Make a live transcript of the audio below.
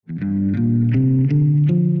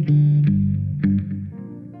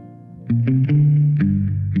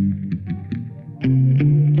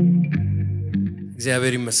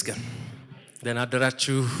እግዚአብሔር ይመስገን። ደህና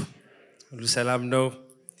አደራችሁ? ሁሉ ሰላም ነው?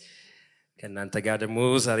 ከእናንተ ጋር ደግሞ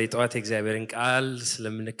ዛሬ ጠዋት የእግዚአብሔርን ቃል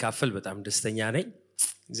ስለምንካፈል በጣም ደስተኛ ነኝ።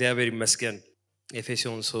 እግዚአብሔር ይመስገን።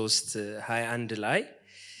 ኤፌሶን 3:21 ላይ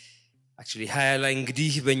actually 20 ላይ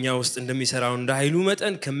እንግዲህ በእኛ ውስጥ እንደሚሰራው እንደ ኃይሉ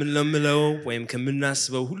መጠን ከምንለምለው ወይም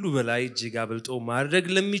ከምናስበው ሁሉ በላይ እጅግ አብልጦ ማድረግ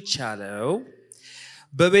ለሚቻለው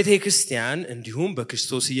በቤተ ክርስቲያን እንዲሁም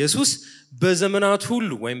በክርስቶስ ኢየሱስ በዘመናት ሁሉ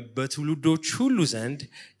ወይም በትውልዶች ሁሉ ዘንድ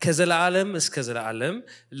ከዘላለም እስከ ዘላለም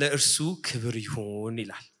ለእርሱ ክብር ይሁን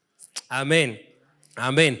ይላል። አሜን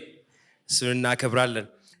አሜን። እሱን እናከብራለን።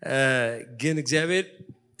 ግን እግዚአብሔር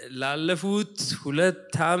ላለፉት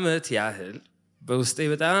 2 ዓመት ያህል በውስጤ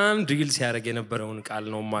በጣም ድግል ሲያደርግ የነበረውን ቃል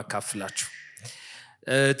ነው ማካፍላችሁ።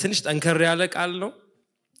 ትንሽ ጠንከር ያለ ቃል ነው፣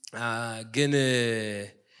 ግን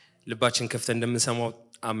ልባችን ከፍተን እንደምንሰማው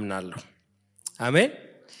አምናለሁ። አሜን።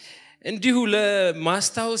 እንዲሁ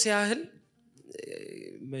ለማስታወስ ያህል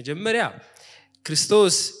መጀመሪያ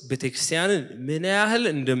ክርስቶስ ቤተክርስቲያንን ምን ያህል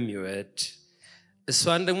እንደሚወድ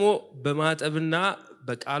እሷን ደግሞ በማጠብና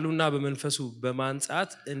በቃሉና በመንፈሱ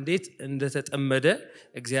በማንጻት እንዴት እንደተጠመደ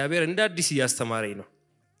እግዚአብሔር እንደ አዲስ እያስተማረኝ ነው።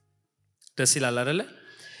 ደስ ይላል አይደለ?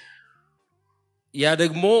 ያ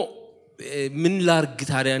ደግሞ ምን ላርግ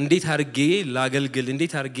ታዲያ፣ እንዴት አርጌ ላገልግል፣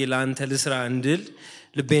 እንዴት አርጌ ላንተ ልስራ እንድል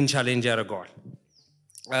ልቤን ቻሌንጅ ያደርገዋል።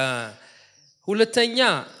 ሁለተኛ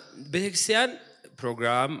ቤተክርስቲያን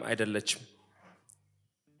ፕሮግራም አይደለችም።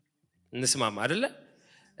 እንስማማ አይደለ?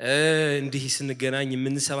 እንዲህ ስንገናኝ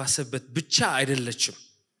የምንሰባሰብበት ብቻ አይደለችም።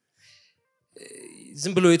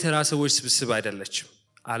 ዝም ብሎ የተራ ሰዎች ስብስብ አይደለችም።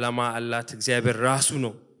 ዓላማ አላት። እግዚአብሔር ራሱ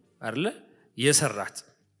ነው አይደለ የሰራት።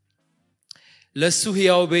 ለሱ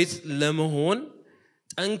ሕያው ቤት ለመሆን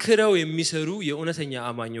ጠንክረው የሚሰሩ የእውነተኛ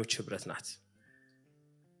አማኞች ህብረት ናት።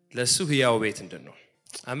 ለሱ ሕያው ቤት እንደነው።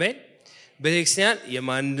 አሜን። ቤተክርስቲያን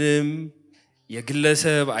የማንም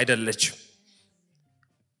የግለሰብ አይደለችም።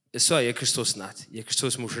 እሷ የክርስቶስ ናት፣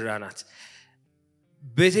 የክርስቶስ ሙሽራ ናት።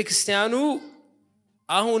 ቤተክርስቲያኑ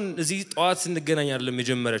አሁን እዚህ ጠዋት እንገናኛለን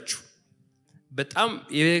የጀመረችው በጣም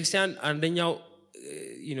የቤተክርስቲያን አንደኛው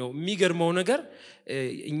የሚገርመው ነገር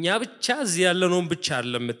እኛ ብቻ እዚህ ያለነውን ብቻ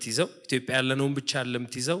አይደለምትይዘው፣ ኢትዮጵያ ያለነውን ብቻ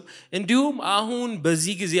አይደለምትይዘው፣ እንዲሁም አሁን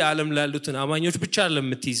በዚህ ጊዜ ዓለም ላይ ያሉትን አማኞች ብቻ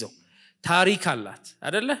አይደለምትይዘው። ታሪክ አላት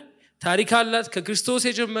አይደለ? ታሪክ አላት። ከክርስቶስ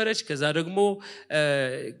የጀመረች ከዛ ደግሞ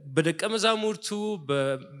በደቀ መዛሙርቱ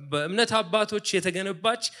በእምነት አባቶች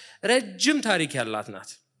የተገነባች ረጅም ታሪክ ያላት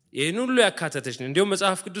ናት። ይህን ሁሉ ያካተተች ነው። እንዲሁም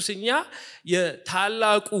መጽሐፍ ቅዱስኛ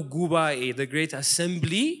የታላቁ ጉባኤ the great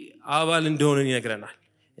assembly አባል እንደሆነን ይነግረናል።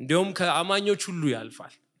 እንዲሁም ከአማኞች ሁሉ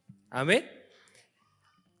ያልፋል። አሜን።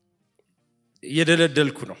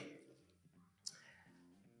 እየደለደልኩ ነው።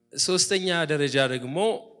 ሶስተኛ ደረጃ ደግሞ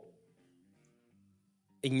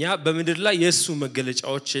እኛ በምድር ላይ የሱ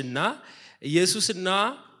መገለጫዎችና ኢየሱስና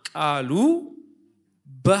ቃሉ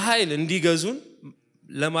በኃይል እንዲገዙን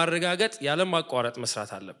ለማረጋገጥ ያለ ማቋረጥ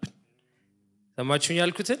መስራት አለብን። ሰማችሁኝ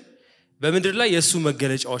ያልኩትን? በምድር ላይ የሱ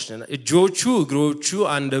መገለጫዎች ነን። እጆቹ፣ እግሮቹ፣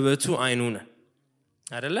 አንደበቱ፣ አይኑ ነን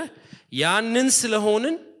አይደለ? ያንን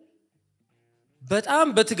ስለሆንን በጣም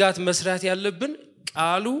በትጋት መስራት ያለብን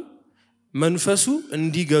ቃሉ መንፈሱ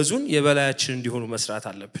እንዲገዙን የበላያችን እንዲሆኑ መስራት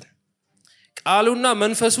አለብን። ቃሉና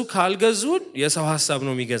መንፈሱ ካልገዙን የሰው ሐሳብ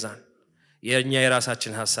ነው የሚገዛን፣ የኛ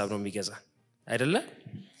የራሳችን ሐሳብ ነው የሚገዛን አይደለ?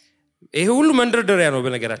 ይሄ ሁሉ መንደርደሪያ ነው።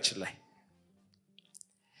 በነገራችን ላይ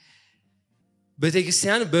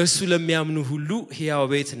ቤተክርስቲያን በእሱ ለሚያምኑ ሁሉ ሕያው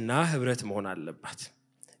ቤትና ህብረት መሆን አለባት።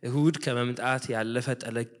 እሁድ ከመምጣት ያለፈ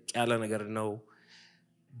ጠለቅ ያለ ነገር ነው።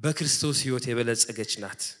 በክርስቶስ ሕይወት የበለጸገች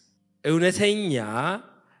ናት። እውነተኛ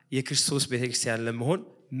የክርስቶስ ቤተክርስቲያን ለመሆን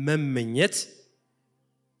መመኘት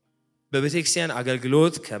በቤተክርስቲያን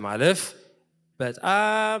አገልግሎት ከማለፍ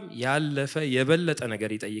በጣም ያለፈ የበለጠ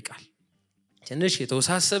ነገር ይጠይቃል። ትንሽ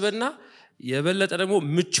የተወሳሰበና የበለጠ ደግሞ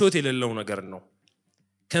ምቾት የሌለው ነገር ነው።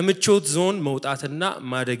 ከምቾት ዞን መውጣትና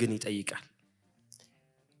ማደግን ይጠይቃል።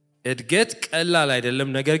 እድገት ቀላል አይደለም፣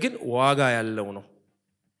 ነገር ግን ዋጋ ያለው ነው።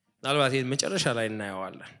 ምናልባት ይሄን መጨረሻ ላይ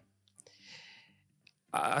እናየዋለን።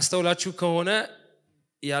 አስተውላችሁ ከሆነ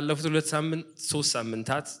ያለፉት 3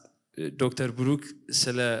 ሳምንታት ዶክተር ብሩክ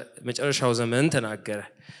ስለ መጨረሻው ዘመን ተናገረ።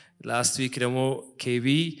 ላስት ዊክ ደግሞ ኬቢ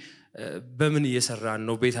በምን እየሰራን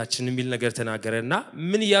ነው ቤታችን የሚል ነገር ተናገረና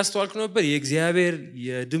ምን እያስተዋልኩ ነበር? የእግዚአብሔር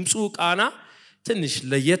የድምፁ ቃና ትንሽ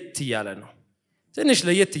ለየት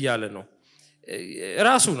እያለ ነው።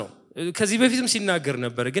 ራሱ ነው ከዚህ በፊትም ሲናገር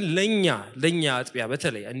ነበር፣ ግን ለኛ አጥቢያ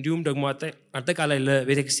በተለይ እንዲሁም ደግሞ አጠቃላይ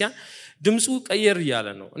ለቤተክርስቲያን ድምፁ ቀየር እያለ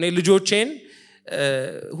ነው። እኔ ልጆቼን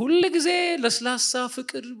ሁሉ ጊዜ ለስላሳ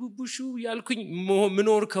ፍቅር ቡቡሹ ያልኩኝ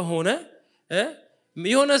ምኖር ከሆነ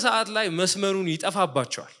የሆነ ሰዓት ላይ መስመሩን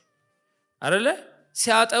ይጠፋባቸዋል አይደለ?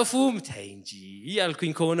 ሲያጠፉም ተይ እንጂ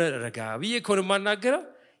ያልኩኝ ከሆነ ረጋ ብዬ ከሆነ ማናገረው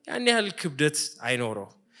ያን ያህል ክብደት አይኖረው።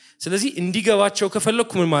 ስለዚህ እንዲገባቸው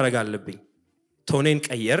ከፈለኩ ምን ማድረግ አለብኝ? ቶኔን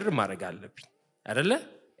ቀየር ማድረግ አለብኝ አይደለ?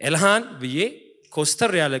 ኤልሃን ብዬ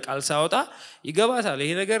ኮስተር ያለ ቃል ሳወጣ ይገባታል።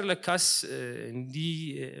 ይሄ ነገር ለካስ እንዲ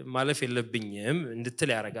ማለፍ የለብኝም እንድትል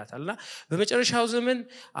ያረጋታልና በመጨረሻው ዘመን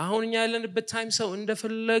አሁን እኛ ያለንበት ታይም ሰው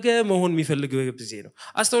እንደፈለገ መሆን የሚፈልግበት ጊዜ ነው።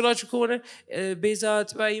 አስተውላችሁ ከሆነ ቤዛ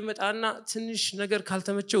ጥባይ ይመጣና ትንሽ ነገር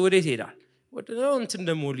ካልተመቸው ወዴት ይሄዳል? ወደው እንትን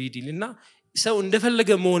ደሞ ሊዲልና ሰው እንደፈለገ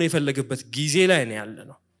መሆን የፈለገበት ጊዜ ላይ ነው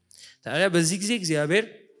ያለነው። ታዲያ በዚህ ጊዜ እግዚአብሔር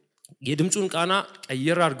የድምጹን ቃና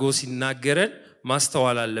ቀየር አድርጎ ሲናገረን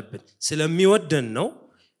ማስተዋል አለብን። ስለሚወደን ነው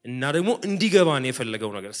እና ደግሞ እንዲገባን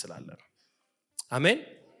የፈለገው ነገር ስላለ ነው። አሜን።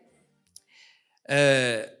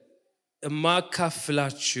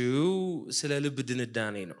 እማካፍላችሁ ስለ ልብ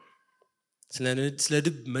ድንዳኔ ነው። ስለ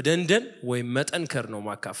ልብ መደንደን ወይም መጠንከር ነው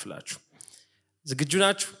ማካፍላችሁ። ዝግጁ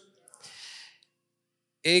ናችሁ?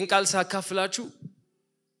 ይህን ቃል ሳካፍላችሁ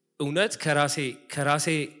እውነት ከራሴ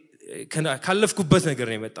ካለፍኩበት ነገር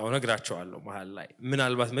ነው የመጣው። ነግራቸዋለሁ መሃል ላይ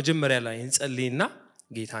ምናልባት መጀመሪያ ላይ እንጸልይና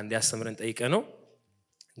ጌታ እንዲያስተምረን ጠይቀነው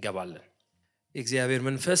እንገባለን። የእግዚአብሔር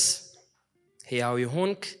መንፈስ ሕያው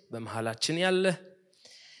የሆንክ በመሃላችን ያለ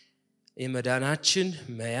የመዳናችን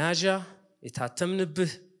መያዣ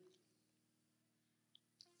የታተምንብህ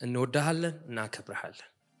እንወዳሃለን፣ እናከብረሃለን።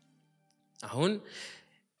 አሁን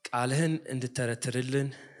ቃልህን እንድተረትርልን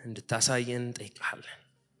እንድታሳየን እንጠይቅሃለን፣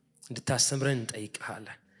 እንድታስተምረን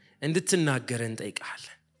እንጠይቅሃለን፣ እንድትናገረን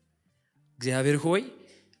እንጠይቅሃለን። እግዚአብሔር ሆይ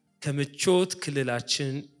ከምቾት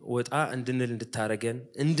ክልላችን ወጣ እንድንል እንድታረገን፣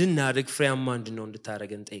 እንድናድግ ፍሬያማ እንድንሆን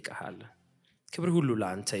እንድታረገን እንጠይቅሃለን። ክብር ሁሉ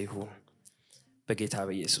ለአንተ ይሁን በጌታ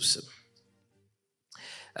በኢየሱስ ስም።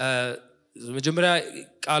 መጀመሪያ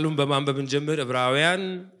ቃሉን በማንበብ እንጀምር። ዕብራውያን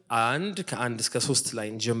 1:1-3 ላይ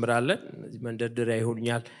እንጀምራለን። መንደርደሪያ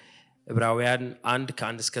ይሆንኛል። ዕብራውያን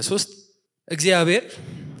 1:1-3 እግዚአብሔር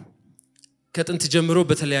ከጥንት ጀምሮ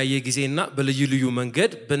በተለያየ ጊዜና በልዩ ልዩ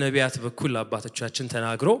መንገድ በነቢያት በኩል አባቶቻችን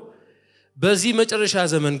ተናግሮ በዚህ መጨረሻ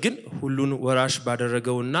ዘመን ግን ሁሉን ወራሽ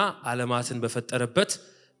ባደረገውና ዓለማትን በፈጠረበት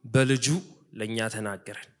በልጁ ለኛ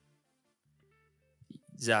ተናገረን።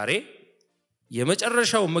 ዛሬ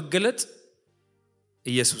የመጨረሻው መገለጥ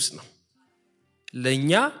ኢየሱስ ነው።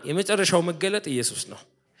 ለኛ የመጨረሻው መገለጥ ኢየሱስ ነው።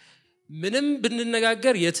 ምንም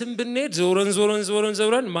ብንነጋገር የትም ብንሄድ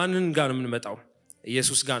ዞረን ማንን ጋር ነው የምንመጣው?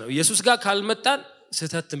 ኢየሱስ ጋር ነው። ኢየሱስ ጋር ካልመጣን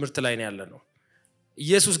ስህተት ትምህርት ላይ ነው ያለነው።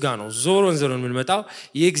 ኢየሱስ ጋር ነው ዞረን የምንመጣው።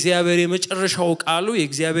 የእግዚአብሔር የመጨረሻው ቃሉ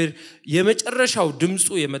የእግዚአብሔር የመጨረሻው ድምጹ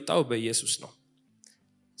የመጣው በኢየሱስ ነው።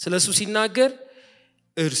 ስለሱ ሲናገር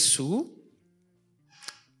እርሱ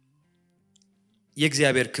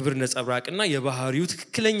የእግዚአብሔር ክብር ነጸብራቅና የባህሪው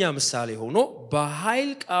ትክክለኛ ምሳሌ ሆኖ በኃይል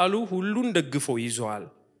ቃሉ ሁሉን ደግፎ ይዟል።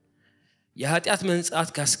 የኃጢአት መንጻት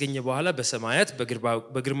ካስገኘ በኋላ በሰማያት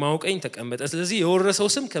በግርማው ቀኝ ተቀመጠ። ስለዚህ የወረሰው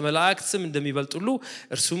ስም ከመላእክት ስም እንደሚበልጥ ሁሉ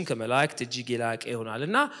እርሱም ከመላእክት እጅግ የላቀ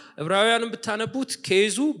ይሆናልና ዕብራውያንን ብታነቡት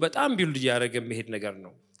ከይዙ በጣም ቢልድ ያደረገ መሄድ ነገር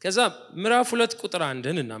ነው። ከዛ ምዕራፍ 2 ቁጥር 1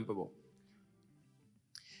 እናንብበው።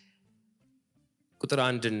 ቁጥር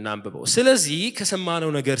 1 እናንብበው። ስለዚህ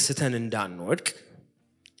ከሰማነው ነገር ስተን እንዳንወድቅ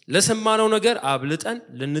ለሰማነው ነገር አብልጠን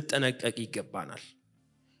ልንጠነቀቅ ይገባናል።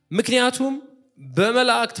 ምክንያቱም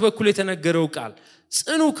በመላእክት በኩል የተነገረው ቃል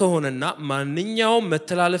ጽኑ ከሆነና ማንኛውም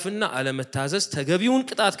መተላለፍና አለመታዘዝ ተገቢውን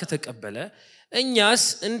ቅጣት ከተቀበለ እኛስ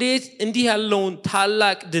እንዴት እንዲህ ያለውን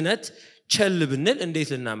ታላቅ ድነት ቸል ብንል እንዴት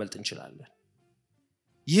ልናመልጥ እንችላለን?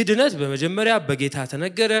 ይህ ድነት በመጀመሪያ በጌታ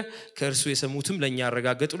ተነገረ፣ ከእርሱ የሰሙትም ለኛ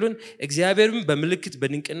ያረጋገጡልን። እግዚአብሔርም በምልክት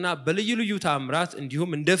በድንቅና በልዩ ልዩ ተአምራት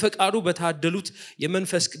እንዲሁም እንደ ፈቃዱ በታደሉት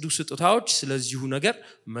የመንፈስ ቅዱስ ስጦታዎች ስለዚሁ ነገር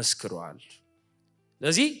መስክሯል።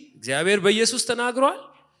 ስለዚህ እግዚአብሔር በኢየሱስ ተናግሯል።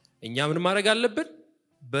 እኛ ምን ማድረግ አለብን?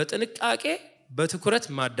 በጥንቃቄ በትኩረት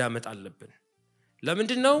ማዳመጥ አለብን።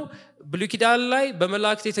 ለምንድነው ብሉይ ኪዳን ላይ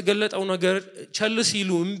በመላእክት የተገለጠው ነገር ቸል ሲሉ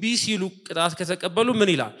እምቢ ሲሉ ቅጣት ከተቀበሉ ምን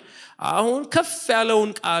ይላል? አሁን ከፍ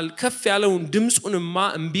ያለውን ቃል ከፍ ያለውን ድምጹንማ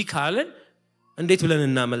እምቢ ካለን እንዴት ብለን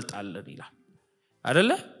እናመልጣለን ይላል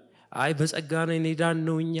አይደለ? አይ በጸጋ ነው እንሄዳን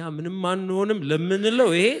ነው እኛ ምንም አንሆንም ለምንለው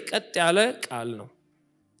ይሄ ቀጥ ያለ ቃል ነው።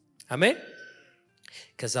 አሜን።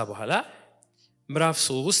 ከዛ በኋላ ምዕራፍ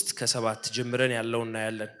 3:7 ጀምረን ያለውና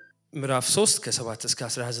ያለን ምዕራፍ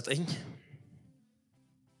 3:7-19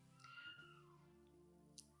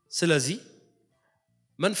 ስለዚህ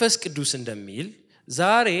መንፈስ ቅዱስ እንደሚል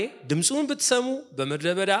ዛሬ ድምጹን ብትሰሙ በምድረ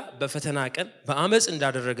በዳ በፈተና ቀን በአመጽ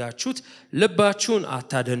እንዳደረጋችሁት ልባችሁን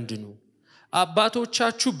አታደንድኑ።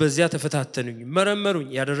 አባቶቻችሁ በዚያ ተፈታተኑኝ፣ መረመሩኝ፣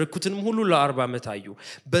 ያደረኩትንም ሁሉ ለ40 ዓመት አዩ።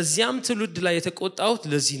 በዚያም ትውልድ ላይ የተቆጣሁት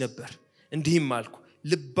ለዚህ ነበር። እንዲህም አልኩ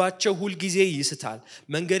ልባቸው ሁል ጊዜ ይስታል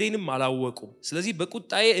መንገዴንም አላወቁም ስለዚህ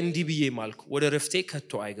በቁጣዬ እንዲህ ብዬ ማልኩ ወደ ረፍቴ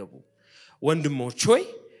ከቶ አይገቡ ወንድሞች ሆይ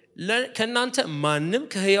ከናንተ ማንም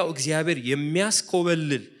ከሕያው እግዚአብሔር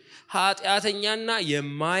የሚያስኮበልል ኃጢአተኛና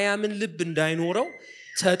የማያምን ልብ እንዳይኖረው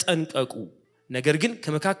ተጠንቀቁ ነገር ግን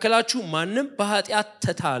ከመካከላችሁ ማንም በኃጢአት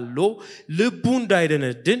ተታሎ ልቡ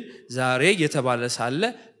እንዳይደነድን ዛሬ የተባለ ሳለ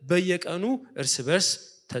በየቀኑ እርስ በርስ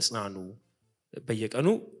ተጽናኑ በየቀኑ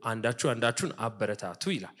አንዳችሁን አበረታቱ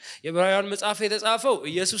ይላል የዕብራውያን መጽሐፍ የተጻፈው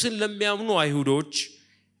ኢየሱስን ለሚያምኑ አይሁዶች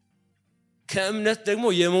ከእምነት ደግሞ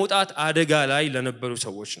የመውጣት አደጋ ላይ ለነበሩ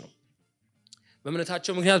ሰዎች ነው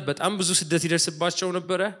በእምነታቸው ምክንያት በጣም ብዙ ስደት ይደርስባቸው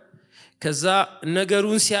ነበር ከዛ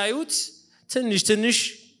ነገሩን ሲያዩት ትንሽ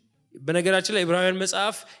በነገራችን ላይ ዕብራውያን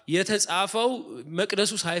መጽሐፍ የተጻፈው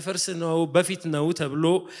መቅደሱ ሳይፈርስ ነው በፊት ነው ተብሎ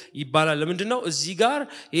ይባላል ለምንድነው እዚህ ጋር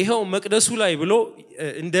ይሄው መቅደሱ ላይ ብሎ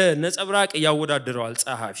እንደ ነጸብራቅ ያወዳደረዋል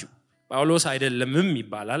ጸሐፊው ጳውሎስ አይደለምም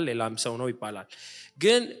ይባላል ሌላም ሰው ነው ይባላል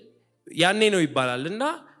ግን ያኔ ነው ይባላልና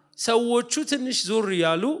ሰዎቹ ትንሽ ዞር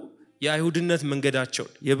ያሉ የአይሁድነት መንገዳቸው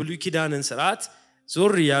የብሉይ ኪዳንን ሥርዓት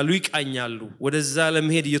ዞር ያሉ ይቃኛሉ ወደዛ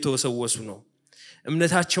ለመሄድ እየተወሰወሱ ነው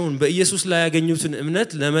እምነታቸውን በኢየሱስ ላይ ያገኙትን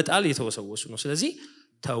እምነት ለመጣል የተወሰወሱ ነው ስለዚህ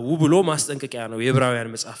ተው ብሎ ማስጠንቀቂያ ነው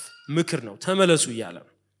የዕብራውያን መጽሐፍ ምክር ነው ተመለሱ ይላል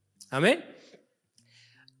አሜን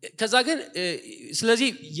ከዛ ግን ስለዚህ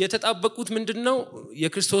የተጣበቁት ምንድነው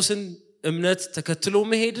የክርስቶስን እምነት ተከትሎ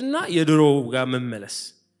መሄድና የድሮው ጋር መመለስ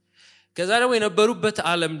ከዛ ደግሞ የነበሩበት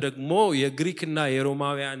ዓለም ደግሞ የግሪክና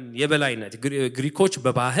የሮማውያን የበላይነት ግሪኮች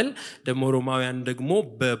በባህል ደግሞ ሮማውያን ደግሞ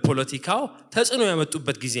በፖለቲካው ተጽዕኖ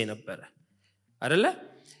ያመጡበት ጊዜ ነበር አይደለ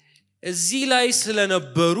እዚህ ላይ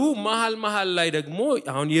ስለነበሩ መሃል ላይ ደግሞ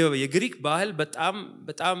አሁን የግሪክ ባህል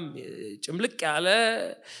በጣም ጭምልቅ ያለ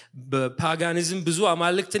በፓጋኒዝም ብዙ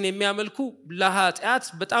አማልክትን የሚያመልኩ ለኃጢአት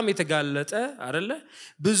በጣም የተጋለጠ አይደለ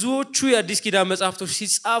ብዙዎቹ የአዲስ ኪዳን መጻሕፍቶች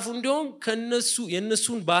ሲጻፉ እንዲሁም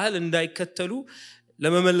የነሱን ባህል እንዳይከተሉ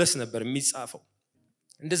ለመመለስ ነበር የሚጻፈው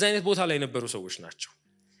እንደዚህ አይነት ቦታ ላይ የነበሩ ሰዎች ናቸው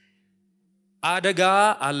አደጋ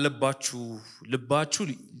አለባችሁ ልባችሁ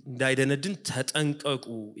እንዳይደነድን ተጠንቀቁ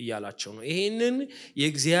ይያላቸው ነው ይሄንን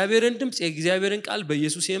የእግዚአብሔርን ድምጽ የእግዚአብሔርን ቃል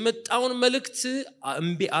በኢየሱስ የመጣውን መልእክት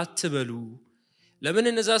እምቢ አትበሉ ለምን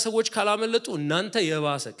እነዛ ሰዎች ካላመለጡ እናንተ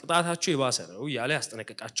የባሰ ቅጣታችሁ የባሰ ነው ያለ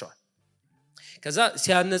ያስጠነቅቃቸዋል ከዛ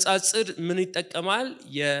ሲያነጻጽር ምን ይጠቀማል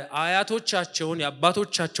የአያቶቻቸውን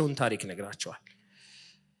የአባቶቻቸውን ታሪክ ነግራቸዋል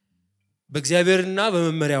በእግዚአብሔርና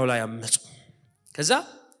በመመሪያው ላይ አመጹ ከዛ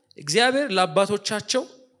እግዚአብሔር ለአባቶቻቸው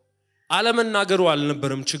አለመናገሩ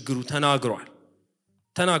አልነበረም ችግሩ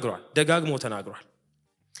ተናግሯል ደጋግሞ ተናግሯል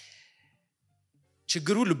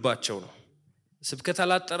ችግሩ ልባቸው ነው ስብከት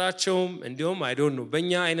አላጠራቸውም እንዲሁም ነው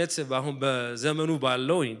በእኛ አይነት አሁን በዘመኑ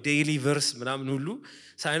ባለው ዴይሊ ቨርስ ምናምን ሁሉ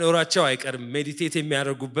ሳይኖራቸው አይቀርም ሜዲቴት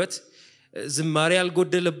የሚያደርጉበት ዝማሬ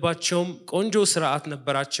ያልጎደለባቸውም ቆንጆ ስርዓት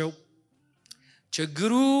ነበራቸው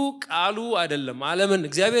ችግሩ ቃሉ አይደለም ዓለምን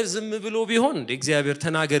እግዚአብሔር ዝም ብሎ ቢሆን እንደ እግዚአብሔር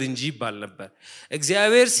ተናገር እንጂ ይባል ነበር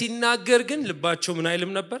እግዚአብሔር ሲናገር ግን ልባቸው ምን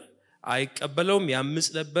አይልም ነበር አይቀበለውም ያምጽ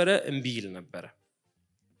ነበር እንቢ ይል ነበር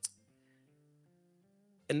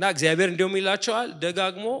እና እግዚአብሔር እንደውም ይላቸዋል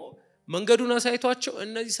ደጋግሞ መንገዱን አሳይቷቸው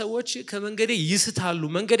እነዚህ ሰዎች ከመንገዴ ይስታሉ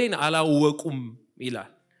መንገዴን አላወቁም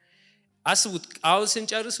ይላል አስቡት አሁን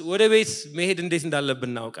ስንጨርስ ወደ ቤት መሄድ እንዴት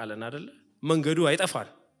እንዳለብን እናውቃለን አይደለ መንገዱ አይጠፋል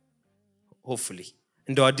ሆፕፉሊ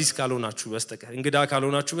እንደው አዲስ ካልሆናችሁ በስተቀር እንግዳ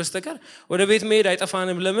ካልሆናችሁ በስተቀር ወደ ቤት መሄድ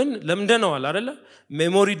አይጠፋንም ለምን ደነዋል አይደለ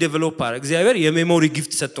ሜሞሪ ዴቨሎፕ አረ እግዚአብሔር የሜሞሪ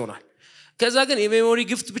ጊፍት ሰጥቶናል ከዛ ግን የሜሞሪ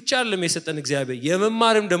ጊፍት ብቻ አይደለም የሰጠን እግዚአብሔር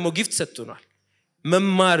የመማርም ደግሞ ጊፍት ሰጥቶናል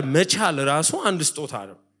መማር መቻል ራሱ አንድ ስጦታ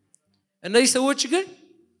ነው እነዚህ ሰዎች ግን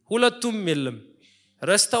ሁለቱም የለም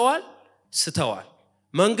ረስተዋል ስተዋል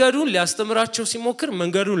መንገዱን ሊያስተምራቸው ሲሞክር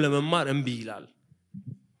መንገዱን ለመማር እንቢ ይላል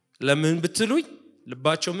ለምን ብትሉኝ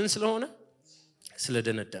ልባቸው ምን ስለሆነ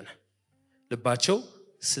ስለደነደነ ልባቸው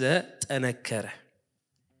ስለጠነከረ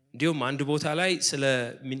እንዲሁም አንድ ቦታ ላይ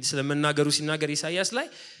ስለመናገሩ ሲናገር ኢሳይያስ ላይ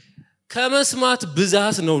ከመስማት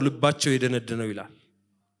ብዛት ነው ልባቸው የደነደነው ይላል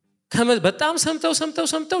በጣም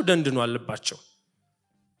ሰምተው ደንድኗል ልባቸው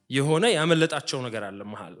የሆነ ያመለጣቸው ነገር አለ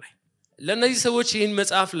መሃል ላይ ለነዚህ ሰዎች ይህን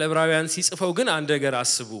መጽሐፍ ለዕብራውያን ሲጽፈው ግን አንድ ነገር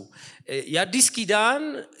አስቡ የአዲስ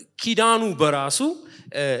ኪዳኑ በራሱ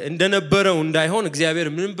እንደነበረው እንዳይሆን እግዚአብሔር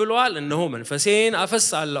ምን ብለዋል እነሆ መንፈሴን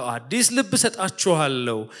አፈሳለሁ አዲስ ልብ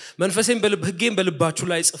ሰጣችኋለሁ መንፈሴን ሕጌን በልባችሁ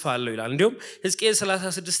ላይ ጽፋለሁ ይላል እንዲሁም ሕዝቅኤል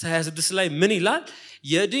 36:26 ላይ ምን ይላል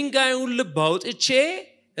የድንጋዩን ልብ አውጥቼ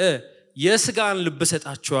የስጋን ልብ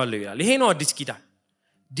ሰጣችኋለሁ ይላል ይሄ ነው አዲስ ኪዳን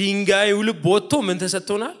ድንጋዩ ልብ ወጥቶ ምን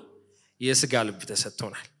ተሰጥቶናል የስጋ ልብ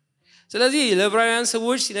ተሰጥቶናል ስለዚህ ለዕብራውያን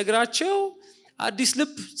ሰዎች ሲነግራቸው አዲስ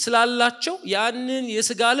ልብ ስላላቸው ያንን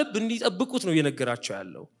የሥጋ ልብ እንዲጠብቁት ነው እየነገራቸው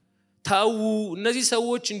ያለው ታው እነዚህ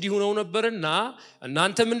ሰዎች እንዲሆነው ነበርና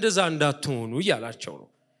እናንተም እንደዛ እንዳትሆኑ ይያላቸው ነው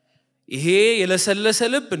ይሄ የለሰለሰ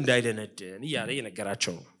ልብ እንዳይደነድን ይያለ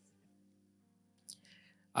እየነገራቸው ነው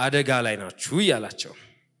አደጋ ላይ ናችሁ ይያላቸው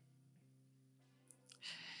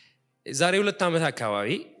ዛሬ 2 ዓመት አካባቢ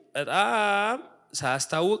በጣም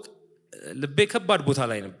ሳያስታውቅ ልቤ ከባድ ቦታ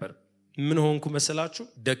ላይ ነበር ምን ሆንኩ መሰላችሁ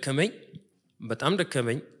ደከመኝ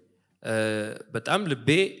በጣም ልቤ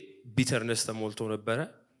ቢተርነስ ተሞልቶ ነበር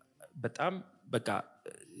በጣም በቃ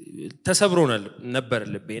ተሰብሮ ነበር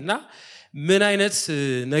ልቤና ምን አይነት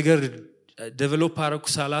ነገር ዴቨሎፕ አረኩ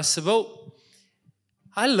ሳላስበው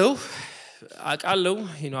አለው አቃለው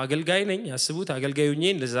አገልጋይ ነኝ ያስቡት አገልጋዩኝ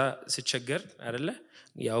እንደዛ ሲቸገር አይደለ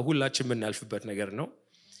ያው ሁላችን ምናልፍበት ነገር ነው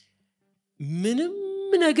ምንም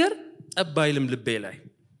ነገር ጠባይልም ልቤ ላይ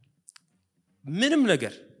ምንም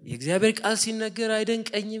ነገር የእግዚአብሔር ቃል ሲነገር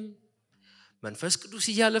አይደንቀኝም መንፈስ ቅዱስ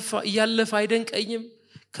እያለፈ አይደንቀኝም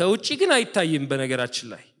ከውጪ ግን አይታይም በነገራችን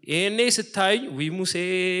ላይ ይሄኔ ስታይ ሙሴ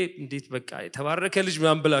እንዴት በቃ የተባረከ ልጅ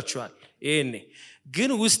ማን ብላችኋል ይሄኔ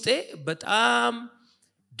ግን ውስጤ በጣም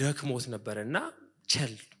ደክሞት ነበርና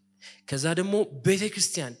ቸል ከዛ ደግሞ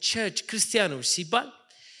ቤተክርስቲያን ቸርች ክርስቲያኖች ሲባል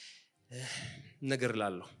ነገር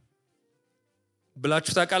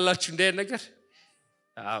ብላችሁ ታውቃላችሁ እንደ ነገር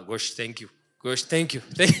ጎሽ thank you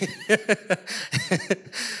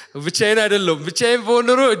ብቻዬን አይደለም ብቻዬን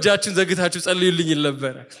በሆነሮ እጃችሁን ዘግታችሁ ጸልዩልኝ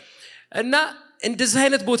ነበር እና እንደዛ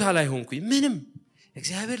አይነት ቦታ ላይ ሆንኩኝ ምንም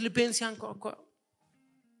እግዚአብሔር ልቤን ሲያንኳኳ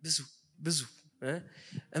ብዙ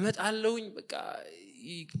እመጣለሁኝ በቃ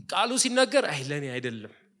ቃሉ ሲነገር ለኔ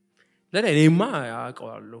አይደለም ለኔማ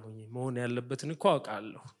አውቃለሁኝ መሆን ያለበትን እኮ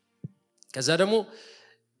አውቃለሁ ከዛ ደግሞ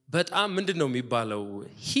በጣም ምንድነው የሚባለው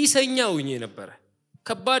ሂሰኛውኝ ነበር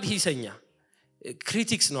ከባድ ሂሰኛ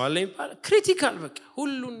ክሪቲክስ ነው አለ ይባል ክሪቲካል በቃ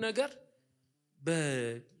ሁሉን ነገር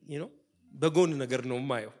በጎን ነገር ነው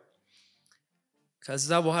ማየው ከዛ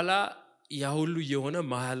በኋላ ያ ሁሉ የሆነ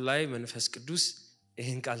መሃል ላይ መንፈስ ቅዱስ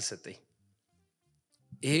ይሄን ቃል ሰጠኝ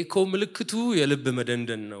ይሄ እኮ ምልክቱ የልብ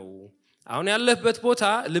መደንደን ነው አሁን ያለህበት ቦታ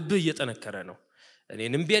ልብህ እየጠነከረ ነው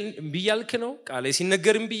እኔንም ቢያልክ ነው ቃሌ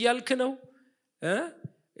ሲነገር ቢያልክ ነው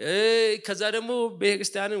ከዛ ደግሞ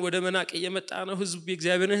በክርስቲያንን ወደ መናቅ እየመጣ ነው ህዝብ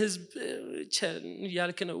የእግዚአብሔርን ህዝብ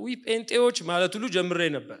ያልክ ነው ጴንጤዎች ማለት ሁሉ ጀምሬ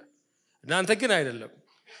ነበር እናንተ ግን አይደለም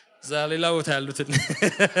ዛሌላ ቦታ ያሉትን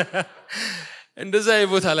እንደዛ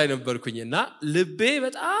የቦታ ላይ ነበርኩኝና ልቤ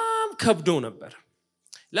በጣም ከብዶ ነበር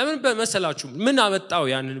ለምን በመሰላችሁ ምን አመጣው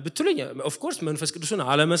ያንን ብትሉኝ ኦፍ ኮርስ መንፈስ ቅዱስን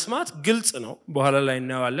አለመስማት ግልጽ ነው በኋላ ላይ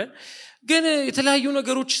እናያለን ግን የተለያዩ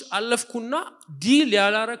ነገሮች አለፍኩና ዲል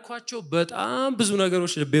ያላረኳቸው በጣም ብዙ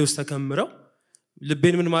ነገሮች ልቤ ውስጥ ተከምረው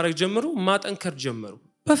ልቤን ምን ማድረግ ጀመሩ ማጠንከር ጀመሩ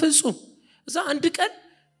በፍጹም እዛ አንድ ቀን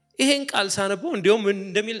ይሄን ቃል ሳነበው እንደውም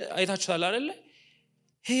እንደሚል አይታችኋል አይደል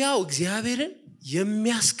ሕያው እግዚአብሔርን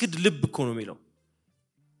የሚያስክድ ልብ እኮ ነው የሚለው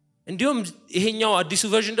እንደውም ይሄኛው አዲሱ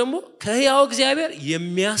ቨርዥን ደግሞ ከሕያው እግዚአብሔር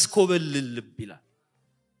የሚያስኮበልል ልብ ይላል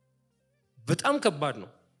በጣም ከባድ ነው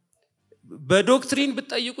በዶክትሪን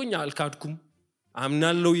ብትጠይቁኝ አልካድኩም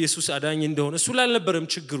አምናለሁ ኢየሱስ አዳኝ እንደሆነ እሱ ላይ አልነበረም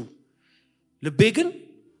ችግሩ ልቤ ግን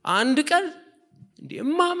አንድ ቀን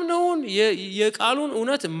ማምነውን የቃሉን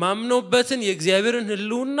እውነት ማምነውበትን የእግዚአብሔርን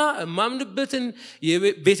ህልውና ማምንበትን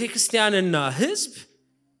የቤተክርስቲያንና ህዝብ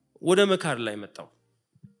ወደ መካር ላይ መጣው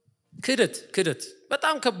ክደት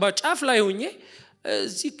በጣም ከባድ ጫፍ ላይ ሆኜ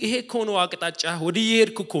ይሄ ኮኖ አቅጣጫ ወደ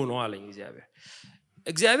ይሄድኩ ኮኖ አለኝ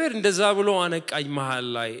እግዚአብሔር እንደዛ ብሎ አነቃኝ መሃል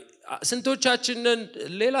ላይ ስንቶቻችንን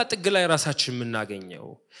ሌላ ጥግ ላይ ራሳችን ምናገኘው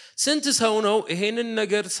ስንት ሰው ነው ይሄንን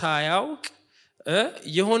ነገር ሳያውቅ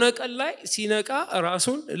የሆነ ቀን ላይ ሲነቃ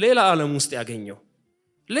ራሱን ሌላ ዓለም ውስጥ ያገኘው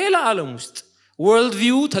ሌላ ዓለም ውስጥ ወርልድ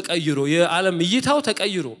ቪው ተቀይሮ የዓለም እይታው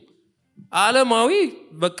ተቀይሮ ዓለማዊ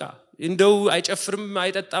በቃ እንደው አይጨፍርም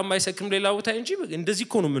አይጠጣም አይሰክም ሌላ ቦታ እንጂ እንደዚህ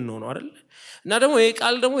እኮ ነው የምንሆነው አይደል እና ደግሞ ይሄ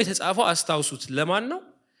ቃል ደግሞ የተጻፈው አስታውሱት ለማን ነው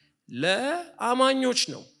ለአማኞች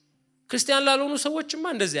ነው ክርስቲያን ላልሆኑ ሰዎችማ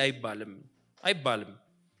እንደዚህ አይባልም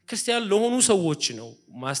ክርስቲያን ለሆኑ ሰዎች ነው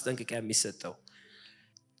ማስጠንቀቂያ የሚሰጠው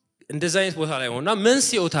እንደዛ አይነት ቦታ ላይ ሆነና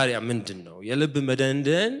መንስኤው ታዲያ ምንድነው የልብ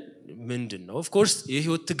መደንደን ምንድነው ኦፍ ኮርስ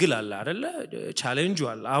የህይወት ትግል አለ አይደለ ቻሌንጅ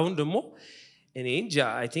አለ አሁን ደግሞ እኔ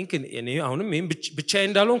አይ ቲንክ እኔ አሁንም ብቻዬ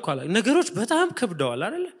እንዳልሆንኩ አለ ነገሮች በጣም ከብደዋል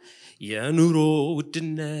አይደለ የኑሮ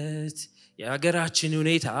ውድነት የሀገራችን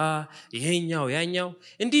ሁኔታ ይሄኛው ያኛው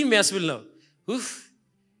እንዲህ የሚያስብል ነው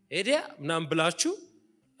ኤዲያ ምናምን ብላችሁ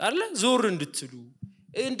አይደለ ዞር እንድትሉ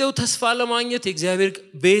እንደው ተስፋ ለማግኘት የእግዚአብሔር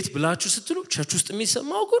ቤት ብላችሁ ስትሉ ቸርች ውስጥ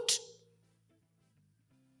የሚሰማው ጉድ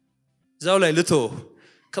ዛው ላይ ልቶ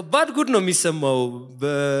ከባድ ጉድ ነው የሚሰማው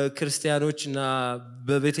በክርስቲያኖችና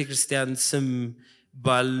በቤተ ክርስቲያን ስም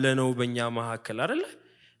ባለነው በእኛ መካከል አይደለ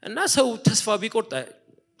እና ሰው ተስፋ ቢቆርጥ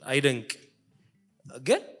አይደንቅ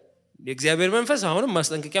ግን የእግዚአብሔር መንፈስ አሁንም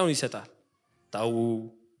ማስጠንቀቂያውን ይሰጣል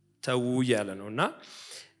ተው እያለ ነውና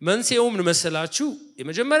መንስኤው ምን መሰላችሁ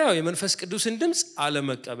የመጀመሪያው የመንፈስ ቅዱስን ድምጽ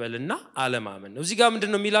አለመቀበልና አለማመን ነው እዚህ ጋር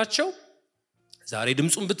ምንድነው የሚላቸው ዛሬ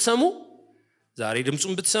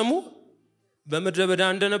ድምጹን ብትሰሙ በመድረ በዳ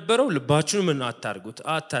እንደነበረው ልባችሁን ምን አታርጉት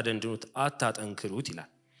አታደንድኑት አታጠንክሩት ይላል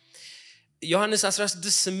ዮሐንስ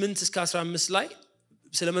 16:8 እስከ 15 ላይ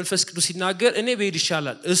ስለ መንፈስ ቅዱስ ሲናገር እኔ በሄድ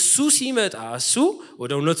ይሻላል እሱ ሲመጣ እሱ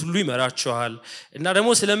ወደ እውነት ሁሉ ይመራችኋል እና ደግሞ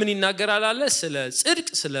ስለምን ይናገራል አለ ስለ ጽድቅ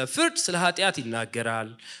ስለ ፍርድ ስለ ኃጢአት ይናገራል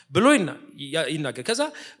ብሎ ይናገር ከዛ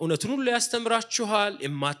እውነቱን ሁሉ ያስተምራችኋል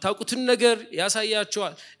የማታውቁትን ነገር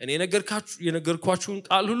ያሳያችኋል እኔ የነገርኳችሁን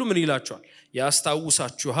ቃል ሁሉ ምን ይላችኋል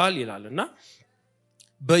ያስታውሳችኋል ይላልና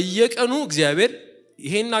በየቀኑ እግዚአብሔር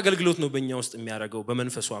ይሄን አገልግሎት ነው በእኛ ውስጥ የሚያደርገው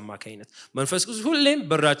በመንፈሱ አማካይነት መንፈስ ቅዱስ ሁሌም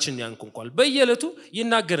በራችን ያንኳኳል በየለቱ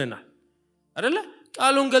ይናገረናል አይደለ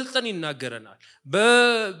ቃሉን ገልጠን ይናገረናል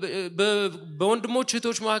በወንድሞች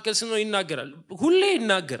እህቶች መካከል ስንሆን ይናገራል ሁሌ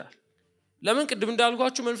ይናገራል ለምን ቅድም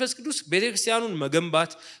እንዳልኳችሁ መንፈስ ቅዱስ ቤተክርስቲያኑን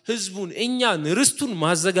መገንባት ህዝቡን እኛን ርስቱን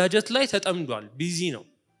ማዘጋጀት ላይ ተጠምዷል ቢዚ ነው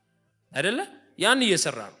አይደለ ያን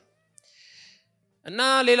እየሰራ ነው እና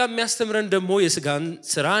ሌላ የሚያስተምረን ደግሞ የሥጋን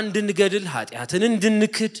ሥራ እንድንገድል ኃጢአትን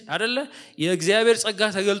እንድንክድ አይደለ የእግዚአብሔር ጸጋ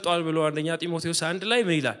ተገልጧል ብሎ አንደኛ ጢሞቴዎስ 1 ላይ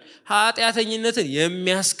ምን ይላል ኃጢአተኝነትን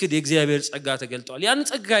የሚያስክድ የእግዚአብሔር ጸጋ ተገልጧል ያን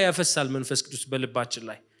ጸጋ ያፈሳል መንፈስ ቅዱስ በልባችን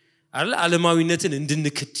ላይ አይደለ ዓለማዊነትን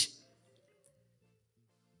እንድንክድ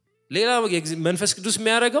ሌላ መንፈስ ቅዱስ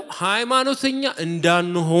የሚያደርገው ሃይማኖተኛ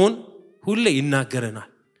እንዳንሆን ሁሌ ይናገረናል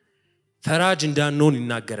ፈራጅ እንዳንሆን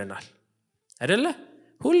ይናገረናል አይደለ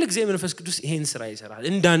ሁሉ ጊዜ መንፈስ ቅዱስ ይሄን ስራ ይሰራል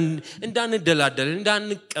እንዳንደላደል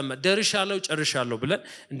እንዳንቀመጥ ደርሻለሁ ጨርሻለሁ ብለን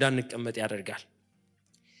እንዳንቀመጥ ያደርጋል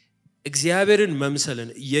እግዚአብሔርን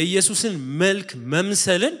መምሰልን የኢየሱስን መልክ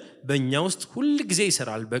መምሰልን በእኛ ውስጥ ሁሉ ጊዜ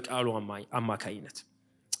ይሰራል በቃሉ አማካይነት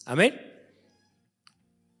አሜን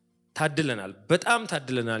ታድለናል በጣም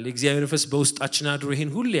ታድለናል የእግዚአብሔር መንፈስ በውስጣችን አድሮ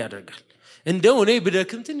ይሄን ሁሉ ያደርጋል እንደው እኔ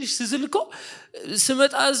ብደክም ትንሽ ስዝልኮ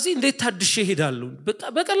ስመጣ እዚህ እንዴት ታድሼ ሄዳለሁ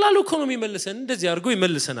በቀላሉ ኢኮኖሚ መልሰን እንደዚህ አድርጎ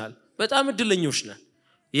ይመልሰናል በጣም እድለኞች ነን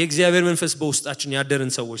የእግዚአብሔር መንፈስ በውስጣችን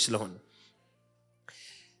ያደረን ሰዎች ስለሆነ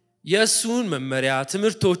የሱን መመሪያ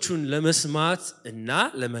ትምህርቶቹን ለመስማት እና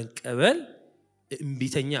ለመቀበል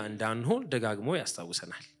እምቢተኛ እንዳንሆን ደጋግሞ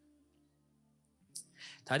ያስታውሰናል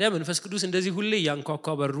ታዲያ መንፈስ ቅዱስ እንደዚህ ሁሌ ያንኳኳ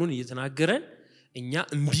በሩን እየተናገረን እኛ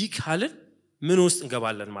እምቢ ካልን ምን ውስጥ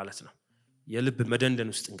እንገባለን ማለት ነው የልብ መደንደን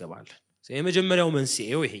ውስጥ እንገባለን የመጀመሪያው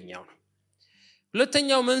መንስኤው ይሄኛው ነው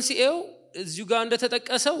ሁለተኛው መንስኤው እዚሁ ጋር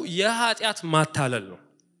እንደተጠቀሰው የኃጢአት ማታለል ነው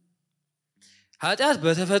ኃጢአት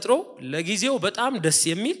በተፈጥሮ ለጊዜው በጣም ደስ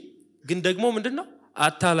የሚል ግን ደግሞ ምንድነው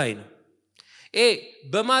አታላይ ነው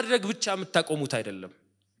በማድረግ ብቻ የምታቆሙት አይደለም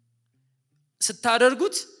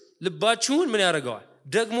ስታደርጉት ልባችሁን ምን ያደርገዋል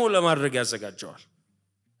ደግሞ ለማድረግ ያዘጋጀዋል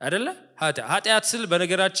አይደለ ኃጢአት ስል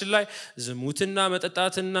በነገራችን ላይ ዝሙትና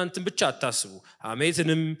መጠጣትና እንትን ብቻ አታስቡ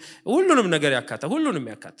ሐሜትንም ሁሉንም ነገር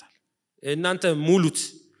ያካታል እናንተ ሙሉት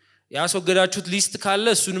ያስወገዳችሁት ሊስት ካለ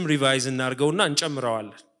እሱንም ሪቫይዝ እናርገውና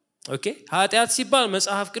እንጨምረዋለን ኦኬ ኃጢአት ሲባል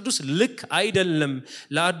መጽሐፍ ቅዱስ ልክ አይደለም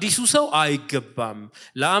ለአዲሱ ሰው አይገባም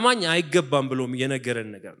ለአማኝ አይገባም ብሎ የነገረን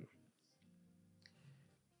ነገር ነው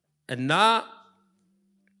እና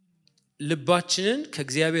ልባችንን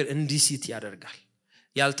ከእግዚአብሔር እንዲሲት ያደርጋል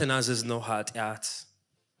ያልተናዘዝነው ኃጢአት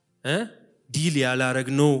ዲል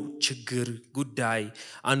ያላረግነው ችግር ጉዳይ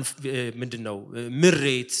ምንድነው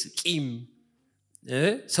ምሬት ቂም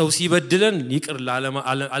ሰው ሲበድለን ይቅር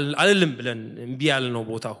አልልም ብለን እንቢ ያልነው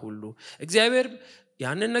ቦታ ሁሉ እግዚአብሔር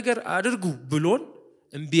ያንን ነገር አድርጉ ብሎን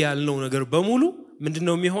እንቢ ያልነው ነገር በሙሉ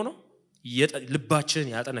ምንድነው የሚሆነው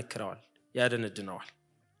ልባችንን ያጠነክረዋል ያደነድነዋል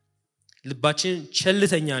ልባችን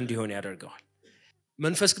ቸልተኛ እንዲሆን ያደርገዋል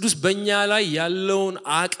መንፈስ ቅዱስ በእኛ ላይ ያለውን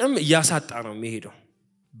አቅም ያሳጣ ነው የሚሄደው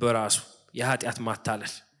በራሱ የኃጢአት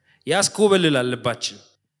ማታለል ያስኮበልላል ልባችን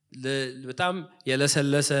በጣም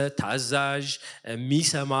የለሰለሰ ታዛዥ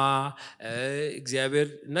የሚሰማ እግዚአብሔር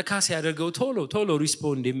ነካስ ያደርገው ቶሎ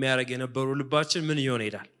ሪስፖንድ የሚያደርግ የነበረው ልባችን ምን ይሆን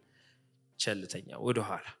ይላል ቸልተኛ ወደ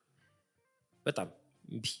ኋላ በጣም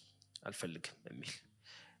እንቢ አልፈልግም የሚል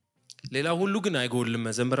ሌላ ሁሉ ግን አይጎልም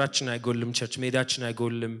መዘምራችን አይጎልም ቸርች ሜዳችን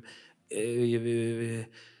አይጎልም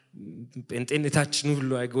ጴንጤነታችን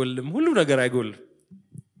ሁሉ አይጎልም ሁሉ ነገር አይጎልም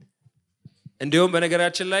እንደውም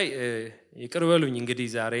በነገራችን ላይ ይቅርበሉኝ እንግዲህ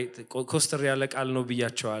ዛሬ ኮስተር ያለ ቃል ነው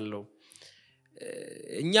ብያቸዋለሁ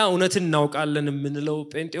እኛ እውነትን እናውቃለን የምንለው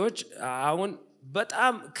ጴንጤዎች አሁን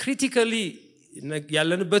በጣም ክሪቲካሊ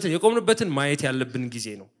ያለንበትን የቆምንበትን ማየት ያለብን ጊዜ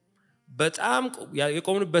ነው በጣም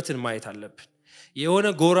የቆምንበትን ማየት አለብን የሆነ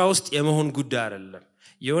ጎራ ውስጥ የመሆን ጉዳይ አይደለም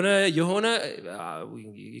የሆነ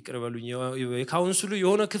ይቅርበሉኝ የካውንስሉ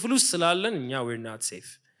የሆነ ክፍል ውስጥ ስላለን እኛ we're not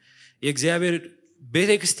safe የእግዚአብሔር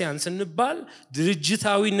ቤተክርስቲያን ስንባል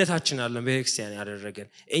ድርጅታዊነታችን አለን ቤተክርስቲያን ያደረገን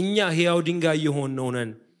እኛ ሕያው ድንጋይ የሆነው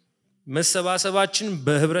ነን መሰባሰባችን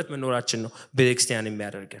በህብረት መኖራችን ነው ቤተክርስቲያን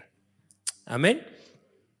የሚያደርገን አሜን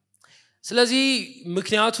ስለዚህ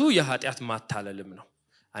ምክንያቱ የኃጢአት ማታለልም ነው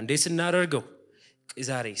አንዴ ስናደርገው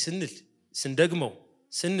ዛሬ ስንደግመው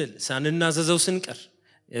ሳንናዘዘው ስንቀር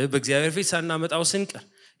በእግዚአብሔር ፊት ሳናመጣው ስንቀር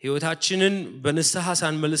ህይወታችንን በንስሐ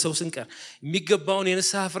ሳንመልሰው ስንቀር የሚገባውን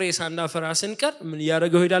የንስሐ ፍሬ ሳናፈራ ስንቀር ምን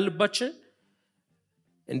ያደርገው ሄዳልባችን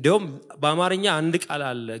እንደውም በአማርኛ አንድ ቃል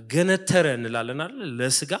አለ ገነተረ እንላለን አይደል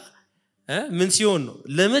ለስጋ ምን ሲሆን ነው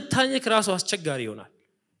ለመታኘክ ራሱ አስቸጋሪ ይሆናል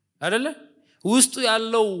አይደለ ውስጡ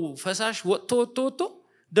ያለው ፈሳሽ ወጥቶ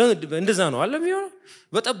እንደዛ ነው አለም ይሆናል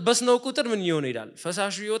በጠበስነው ቁጥር ምን ይሆን ይላል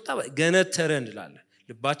ፈሳሹ ይወጣ ገነተረ እንላለን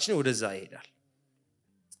ልባችን ወደዛ ይሄዳል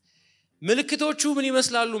ምልክቶቹ ምን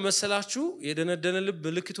ይመስላሉ መሰላችሁ የደነደነ ልብ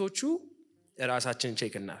ምልክቶቹ ራሳችንን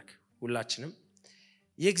ቼክ እናርግ ሁላችንም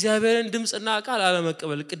የእግዚአብሔርን ድምጽና ቃል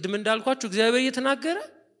አለመቀበል ቅድም እንዳልኳችሁ እግዚአብሔር እየተናገረ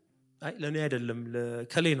አይ ለኔ አይደለም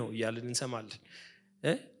ለከሌ ነው ይያልን እንሰማለን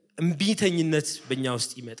እምቢተኝነት በእኛ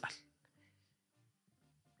ውስጥ ይመጣል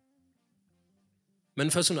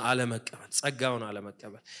መንፈሱን አለመቀበል ጸጋውን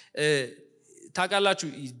አለመቀበል ታቃላችሁ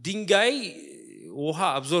ድንጋይ ውሃ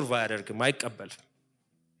አብዞርቭ አያደርግም አይቀበልም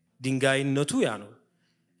ድንጋይነቱ ያ ነው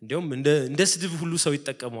እንደውም እንደ ስድብ ሁሉ ሰው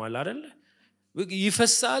ይተቀመዋል አይደል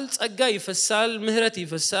ይፈሳል ጸጋ ይፈሳል ምህረት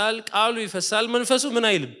ይፈሳል ቃሉ ይፈሳል መንፈሱ ምን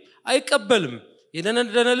አይልም አይቀበልም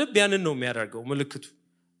የደነደነ ልብ ያንን ነው የሚያደርገው ምልክቱ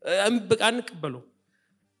በቃ አንቀበለው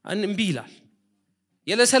እንቢ ይላል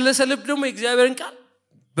የለሰለሰ ልብ ደግሞ የእግዚአብሔርን ቃል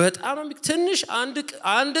በጣም ትንሽ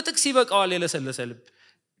አንድ ጥቅስ ይበቃዋል የለሰለሰ ልብ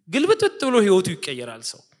ግልብጥብጥ ብሎ ህይወቱ ይቀየራል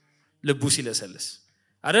ሰው ልቡ ሲለሰለስ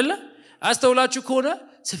አይደለ አስተውላችሁ ከሆነ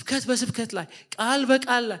ስብከት በስብከት ላይ ቃል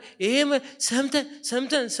በቃል ላይ ይሄ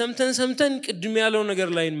ሰምተን ቅድም ያለው ነገር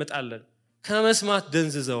ላይ እንመጣለን ከመስማት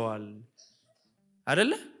ደንዝዘዋል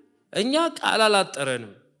አይደለ እኛ ቃል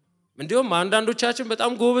አላጠረንም እንዲሁም አንዳንዶቻችን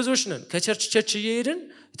በጣም ጎበዞች ነን ከቸርች እየሄድን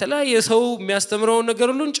የተለያየ ሰው የሚያስተምረው ነገር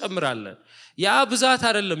ሁሉ እንጨምራለን ያ ብዛት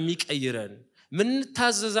አይደለም የሚቀይረን ምን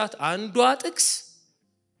ታዘዛት አንዷ ጥቅስ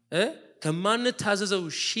ከማን ታዘዘው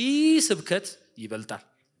ስብከት ይበልጣል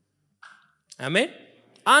አሜን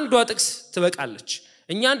አንዷ ጥቅስ ትበቃለች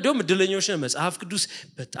እኛ እንደውም እድለኞች ነን መጽሐፍ ቅዱስ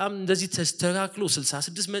በጣም እንደዚህ ተስተካክሎ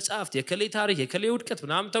 66 መጽሐፍት የከሌ ታሪክ የከሌ ውድቀት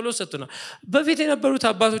ምናምን ተብሎ ሰጥቶና በፊት የነበሩት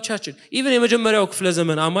አባቶቻችን ኢቭን የመጀመሪያው ክፍለ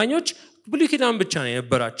ዘመን አማኞች ብሉይ ኪዳን ብቻ ነው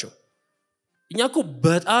የነበራቸው እኛኮ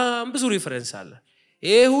በጣም ብዙ ሪፈረንስ አለ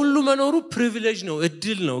ይሄ ሁሉ መኖሩ ፕሪቪሌጅ ነው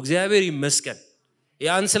እድል ነው እግዚአብሔር ይመስገን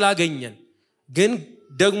ያን ስላገኘን ግን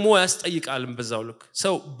ደግሞ ያስጠይቃልም በዛው ልክ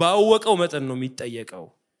ሰው ባወቀው መጠን ነው የሚጠየቀው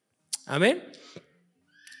አሜን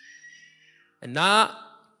እና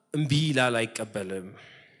እንቢ ይላል አይቀበልም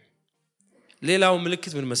ሌላው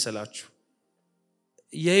ምልክት ምን መሰላችሁ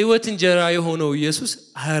የህይወት እንጀራ የሆነው ኢየሱስ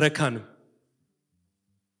አያረካንም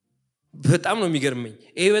በጣም ነው የሚገርመኝ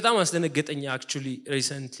ይሄ በጣም አስደነገጠኝ አክቹሊ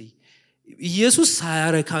ሪሰንትሊ ኢየሱስ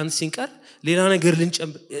ሳያረካን ሲንቀር ሌላ ነገር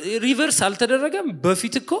ልንጨምር ሪቨርስ አልተደረገም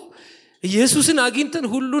በፊት እኮ ኢየሱስን አግኝተን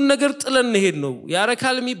ሁሉን ነገር ጥለን እንሄድ ነው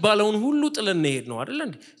ያረካል የሚባለውን ሁሉ ጥለን እንሄድ ነው አይደል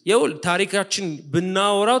እንዴ የውል ታሪካችን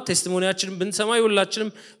ብናወራው ቴስቲሞኒያችን ብንሰማ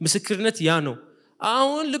ሁላችንም ምስክርነት ያ ነው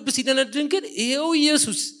አሁን ልብ ሲደነድን ግን ይሄው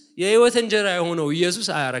ኢየሱስ የህይወት እንጀራ የሆነው ኢየሱስ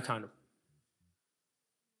አያረካንም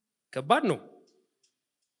ከባድ ነው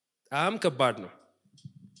በጣም ከባድ ነው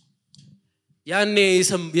ያኔ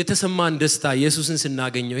የተሰማን ደስታ ኢየሱስን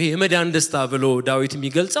ስናገኘው ይሄ የመዳን ደስታ ብሎ ዳዊት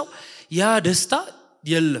የሚገልጸው ያ ደስታ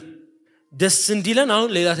የለም ደስ እንዲለን አሁን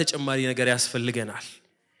ሌላ ተጨማሪ ነገር ያስፈልገናል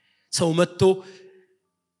ሰው መጥቶ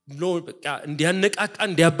ብሎ በቃ እንዲያነቃቃ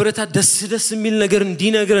እንዲያበረታ ደስ የሚል ነገር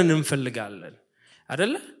እንዲነግረን እንፈልጋለን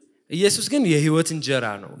አይደለ ኢየሱስ ግን የህይወት እንጀራ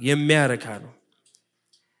ነው የሚያረካ ነው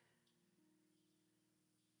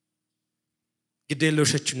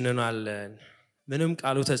ግዴለሾችንን አለን ምንም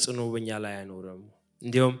ቃሉ ተጽዕኖ በእኛ ላይ አይኖርም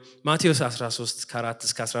እንዲሁም ማቴዎስ 13 ከ4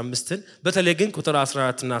 እስከ 15 በተለይ ግን ቁጥር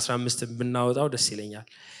 14 እና 15 ብናወጣው ደስ ይለኛል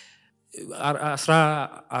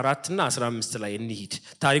 14 እና 15 ላይ እንሂድ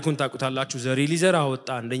ታሪኩን ታውቁታላችሁ ዘሪ ሊዘራ ወጣ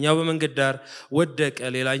አንደኛው በመንገድ ዳር ወደቀ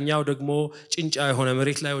ሌላኛው ደግሞ ጭንጫ የሆነ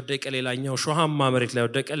መሬት ላይ ወደቀ ሌላኛው ሾሃማ መሬት ላይ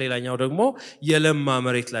ወደቀ ሌላኛው ደግሞ የለማ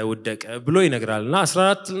መሬት ላይ ወደቀ ብሎ ይነግራልና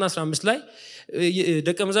 14 እና 15 ላይ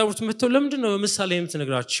ደቀ መዛሙርቱ መጥተው ለምንድነው በምሳሌ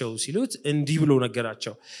የምትነግራቸው ሲሉት እንዲህ ብሎ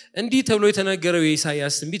ነገራቸው እንዲህ ተብሎ የተነገረው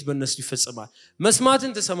የኢሳይያስ ትንቢት በእነሱ ይፈጸማል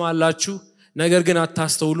መስማትን ተሰማላችሁ ነገር ግን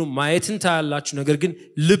አታስተውሉም ማየትን ታያላችሁ ነገር ግን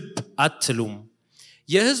ልብ አትሉም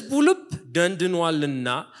የሕዝቡ ልብ ደንድኗልና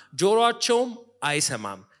ጆሮአቸውም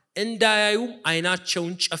አይሰማም እንዳያዩም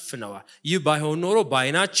አይናቸውን ጨፍነዋል ይህ ባይሆን ኖሮ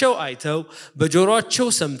በአይናቸው አይተው በጆሮአቸው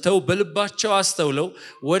ሰምተው በልባቸው አስተውለው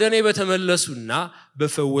ወደኔ በተመለሱና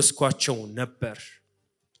በፈወስኳቸው ነበር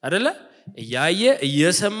አይደለ እያየ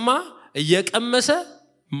እየሰማ እየቀመሰ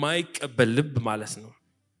ማይቀበል ልብ ማለት ነው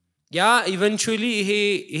ያ ኢቨንቹሊ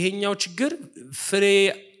ይሄኛው ችግር ፍሬ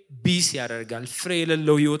ቢስ ያደርጋል ፍሬ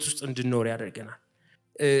የሌለው ህይወት ውስጥ እንድንኖር ያደርገናል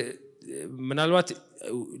ምናልባት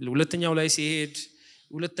ሁለተኛው ላይ ሲሄድ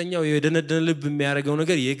ሁለተኛው የደነደነ ልብ የሚያደርገው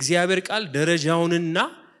ነገር የእግዚአብሔር ቃል ደረጃውንና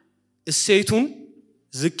እሴቱን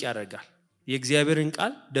ዝቅ ያደርጋል የእግዚአብሔርን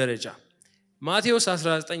ቃል ደረጃ ማቴዎስ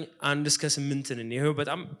 19:1-8 ነው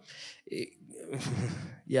በጣም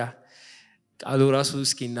ያ ቃሉ ራሱ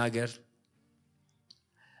እስኪናገር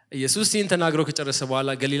ኢየሱስ ይህን ተናግሮ ከጨረሰ በኋላ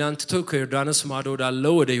ገሊላን ትቶ ከዮርዳኖስ ማዶ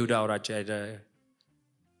ወዳለው ወደ ይሁዳ አውራጃ ሄደ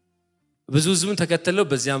ብዙ ሕዝብን ተከተለው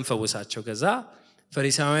በዚያም ፈወሳቸው ከዛ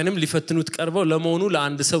ፈሪሳውያንም ሊፈትኑት ቀርበው ለመሆኑ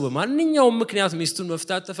ለአንድ ሰው በማንኛውም ምክንያት ሚስቱን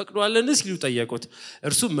መፍታት ተፈቅዷልን ሲሉ ጠየቁት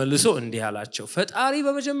እርሱ መልሶ እንዲህ አላቸው ፈጣሪ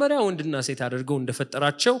በመጀመሪያ ወንድና ሴት አድርገው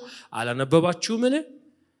እንደፈጠራቸው አላነበባችሁምን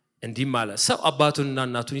እንዲህም አለ ሰው አባቱንና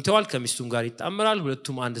እናቱን ይተዋል ከሚስቱም ጋር ይጣመራል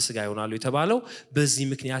ሁለቱም አንድ ስጋ ይሆናሉ የተባለው በዚህ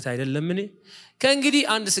ምክንያት አይደለምን ከእንግዲህ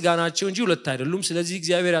አንድ ስጋ ናቸው እንጂ ሁለት አይደሉም ስለዚህ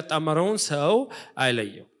እግዚአብሔር ያጣመረውን ሰው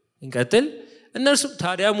አይለየው እንቀጥል እነርሱ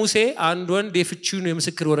ታዲያ ሙሴ አንድ ወንድ የፍቺውን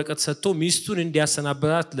የምስክር ወረቀት ሰጥቶ ሚስቱን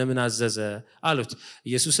እንዲያሰናብታት ለምን አዘዘ አሉት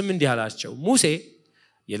ኢየሱስም እንዲህ አላቸው ሙሴ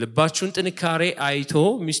የልባችሁን ጥንካሬ አይቶ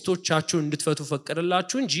ሚስቶቻችሁን እንድትፈቱ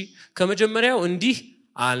ፈቀደላችሁ እንጂ ከመጀመሪያው እንዲህ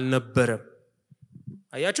አልነበረም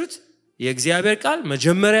አያችሁት የእግዚአብሔር ቃል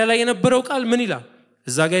መጀመሪያ ላይ የነበረው ቃል ምን ይላል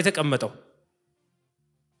እዛ ጋር የተቀመጠው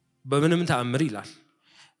በምንም ተአምር ይላል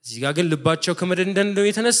እዚህ ጋር ግን ልባቸው ከመደንደን ነው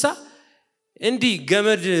የተነሳ እንዲህ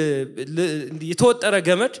ገመድ የተወጠረ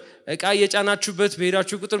ገመድ እቃ የጫናችሁበት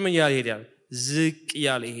በሄዳችሁ ቁጥር ምን ያህል ይሄዳል ዝቅ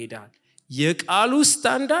ያለ ይሄዳል የቃሉ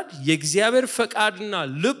ስታንዳርድ የእግዚአብሔር ፈቃድና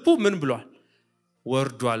ልቡ ምን ብሏል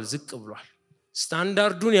ወርዷል ዝቅ ብሏል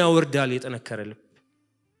ስታንዳርዱን ያወርዳል የጠነከረ ልብ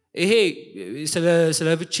ይሄ ስለ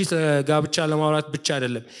ብቻ ጋብቻ ለማውራት ብቻ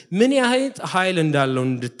አይደለም ምን ያህል ኃይል እንዳለው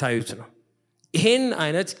እንድታዩት ነው ይሄን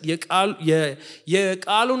አይነት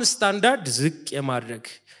የቃሉን ስታንዳርድ ዝቅ የማድረግ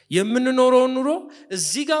የምንኖረው ኑሮ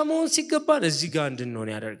እዚህ ጋር መሆን ሲገባን እዚህ ጋር እንድንሆን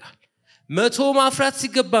ያደርጋል 100 ማፍራት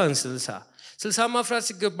ሲገባን 60 ማፍራት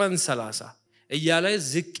ሲገባን 30 እያለ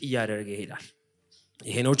ዝቅ እያደረገ ይሄዳል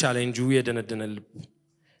ይሄ ነው ቻሌንጁ የደነደነ ልብ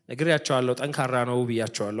ነግሬያቸዋለሁ ጠንካራ ነው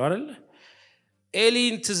ብያቸዋለሁ አይደል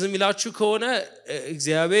ኤሊን ትዝም ይላችሁ ከሆነ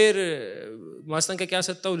እግዚአብሔር ማስጠንቀቂያ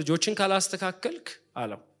ሰጠው ልጆችን ካላስተካከልክ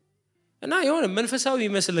አለው እና የሆነ መንፈሳዊ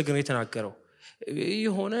ይመስል ነገር የተናገረው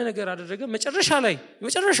የሆነ ነገር አደረገ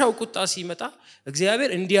መጨረሻው ቁጣ ሲመጣ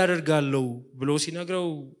እግዚአብሔር እንዲያደርጋለው ብሎ ሲነግረው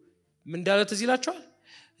ምን እንዳለ ትዝ ይላችኋል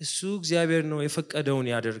እሱ እግዚአብሔር ነው የፈቀደውን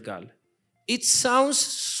ያደርጋል it sounds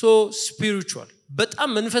so spiritual በጣም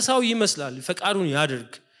መንፈሳዊ ይመስላል ፈቃዱን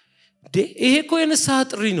ያደርግ ይሄ እኮ የንስሐ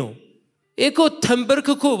ጥሪ ነው እኮ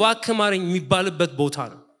ተንበርክኮ ባከማረኝ የሚባልበት ቦታ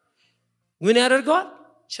ነው ምን ያደርጋል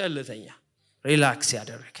ቸልተኛ ሪላክስ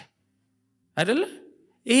ያደርግ አይደለ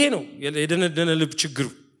ይሄ ነው የደነደነ ልብ ችግሩ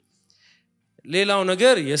ሌላው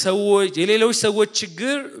ነገር የሌሎች ሰዎች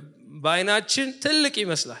ችግር በአይናችን ትልቅ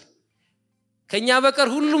ይመስላል ከኛ በቀር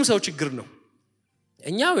ሁሉም ሰው ችግር ነው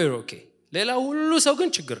እኛ we're okay ሌላ ሁሉ ሰው ግን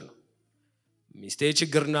ችግር ነው ሚስቴ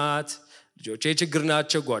ችግር ናት ልጆቼ ችግር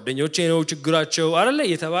ናቸው ጓደኞቼ ነው ችግራቸው አይደለ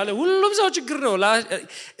የተባለ ሁሉም ሰው ችግር ነው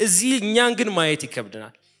እዚህ እኛን ግን ማየት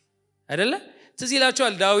ይከብደናል አይደለ ትዝ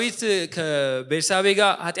ይላችኋል ዳዊት ከቤርሳቤ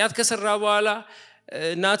ጋር ኃጢአት ከሰራ በኋላ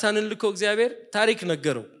ናታንን ልኮ እግዚአብሔር ታሪክ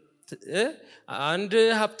ነገረው አንድ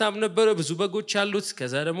ሀብታም ነበረ ብዙ በጎች ያሉት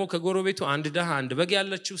ከዛ ደግሞ ከጎረቤቱ አንድ ደሃ አንድ በግ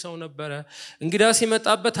ያለችው ሰው ነበረ እንግዳ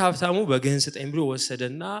ሲመጣበት ሀብታሙ በግህን ስጠኝ ብሎ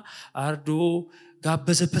ወሰደና አርዶ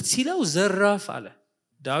ጋበዘበት ሲለው ዘራፍ አለ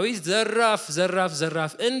ዳዊት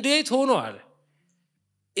ዘራፍ እንዴት ሆኖ አለ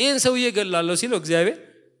ይህን ሰውዬ ገላለሁ ሲለው እግዚአብሔር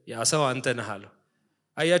ያ ሰው አንተ ነህ አለው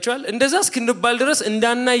አያችኋል እንደዛ እስክንባል ድረስ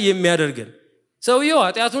እንዳናይ የሚያደርገን ሰውየው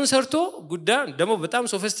ኃጢአቱን ሰርቶ ጉዳይ ደግሞ በጣም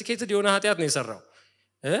ሶፊስቲኬትድ የሆነ ኃጢአት ነው የሰራው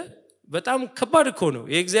በጣም ከባድ እኮ ነው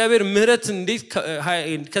የእግዚአብሔር ምህረት እንዴት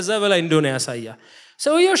ከዛ በላይ እንደሆነ ያሳያል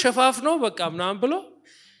ሰውየው ሸፋፍ ነው በቃ ምናምን ብሎ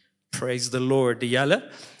praise the lord እያለ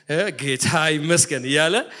ጌታ ይመስገን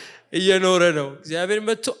እያለ እየኖረ ነው እግዚአብሔር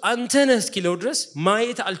መጥቶ አንተ ነህ እስኪለው ድረስ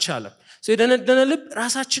ማየት አልቻለም የደነደነ ልብ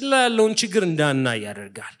ራሳችን ላይ ያለውን ችግር እንዳናይ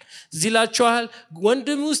ያደርጋል ዚላችኋል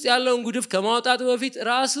ወንድም ውስጥ ያለውን ጉድፍ ከማውጣት በፊት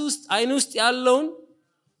ራስ ውስጥ አይን ውስጥ ያለውን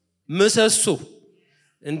ምሰሶ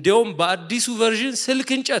እንደውም በአዲሱ ቨርዥን ስልክ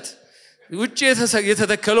እንጨት ውጪ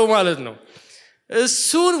የተተከለው ማለት ነው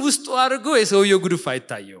እሱን ውስጡ አድርጎ የሰውየው ጉድፍ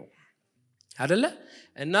አይታየው አይደለ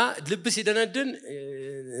እና ልብ ሲደነድን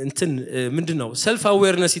እንትን ምንድነው self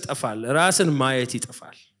awareness ይጠፋል ራስን ማየት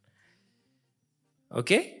ይጠፋል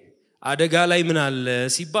ኦኬ አደጋ ላይ ምን አለ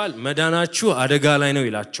ሲባል መዳናችሁ አደጋ ላይ ነው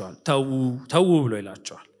ይላቸዋል ተው ብሎ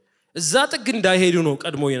ይላቸዋል እዛ ጥግ እንዳይሄዱ ነው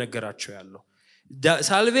ቀድሞ የነገራቸው ያለው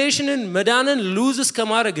ሳልቬሽንን መዳንን ሉዝ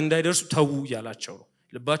እስከማድረግ እንዳይደርሱ ተው ያላቸው ነው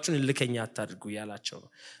ልባችሁን ልከኛ አታድርጉ ያላቸው ነው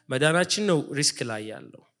መዳናችን ነው ሪስክ ላይ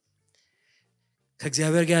ያለው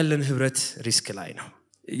ከእግዚአብሔር ጋር ያለን ህብረት ሪስክ ላይ ነው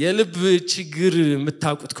የልብ ችግር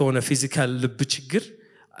የምታውቁት ከሆነ ፊዚካል ልብ ችግር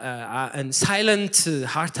ሳይለንት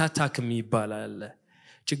ሃርት አታክ ይባላል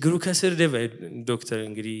ችግሩ ከስር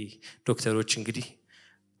ዶክተሮች እንግዲህ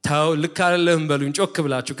ታው ልክ አይደለም በሉኝ ጮክ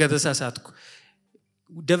ብላችሁ ከተሳሳትኩ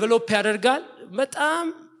ዴቨሎፕ ያደርጋል በጣም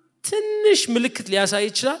ትንሽ ምልክት ሊያሳይ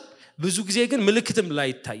ይችላል ብዙ ጊዜ ግን ምልክትም ላይ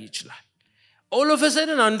ይታይ ይችላል all of a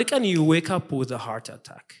sudden አንድ ቀን you wake up with a heart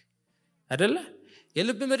attack አይደለ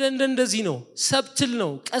የልብ መደንደን እንደዚህ ነው ሰብትል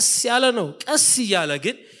ነው ቀስ ያለ ነው ቀስ ያለ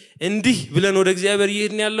ግን እንዲህ ብለን ወደ እግዚአብሔር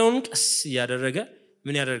ይሄድን ያለውን ቀስ ያደረገ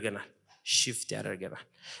ምን ያደርገናል shift ያደርገናል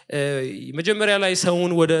መጀመሪያ ላይ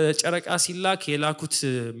ሰውን ወደ ጨረቃ ሲላክ የላኩት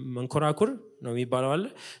መንኮራኩር ነው የሚባለው አለ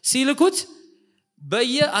ሲልኩት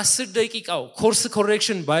በየ10 ደቂቃው ኮርስ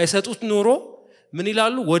ኮሬክሽን ባይሰጡት ኖሮ ምን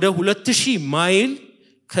ይላሉ ወደ 2000 ማይል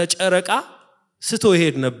ከጨረቃ ስቶ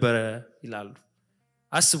ይሄድ ነበር ይላሉ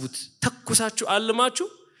አስቡት ተኩሳችሁ አልማችሁ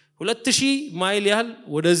 2000 ማይል ያህል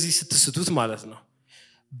ወደዚህ ስትስቱት ማለት ነው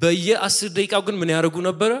በየ10 ደቂቃው ግን ምን ያደርጉ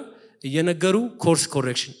ነበር እየነገሩ ኮርስ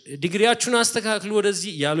ኮሬክሽን ዲግሪያችሁን አስተካክሉ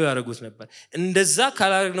ወደዚህ ያሉ ያደርጉት ነበር እንደዛ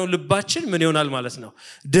ካላረግነው ልባችን ምን ይሆናል ማለት ነው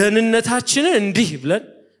ደህንነታችንን እንዲህ ብለን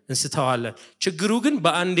እንስተዋለን ችግሩ ግን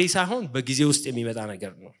በአንዴ ሳይሆን በጊዜ ውስጥ የሚመጣ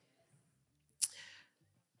ነገር ነው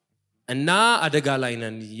እና አደጋ ላይ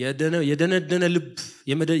ነን የደነደነ ልብ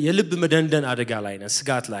የልብ መደንደን አደጋ ላይ ነን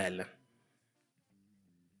ስጋት ላይ ያለን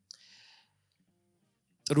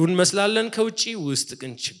ጥሩን መስላለን ከውጪ ውስጥ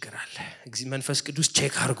ግን ችግር አለ መንፈስ ቅዱስ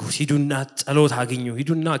ቼክ አርጉ ሂዱና ጸሎት አግኙ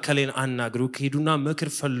ሂዱና ከሌን አናግሩ ሂዱና ምክር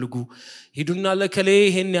ፈልጉ ሂዱና ለከሌ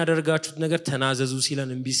ይሄን ያደርጋችሁት ነገር ተናዘዙ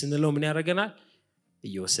ሲለን እንቢ ስንለው ምን ያደርገናል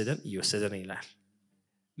እየወሰደን ይላል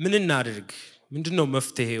ምን እናድርግ ምንድነው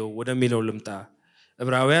መፍትሄው ወደሚለው ልምጣ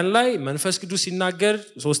ዕብራውያን ላይ መንፈስ ቅዱስ ሲናገር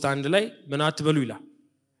 3:1 ላይ ምን አትበሉ ይላል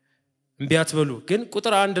እንቢ አትበሉ ግን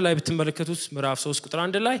ቁጥር 1 ላይ ብትመለከቱት ምዕራፍ 3 ቁጥር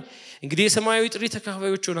 1 ላይ እንግዲህ የሰማያዊ ጥሪ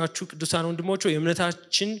ተካፋዮች ሆናችሁ ቅዱሳን ወንድሞች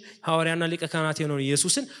የእምነታችን ሐዋርያና ሊቀ ካህናት የሆነውን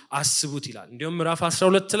ኢየሱስን አስቡት ይላል እንዲሁም ምዕራፍ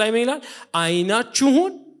 12 ላይ ምን ይላል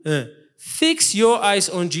አይናችሁን fix your eyes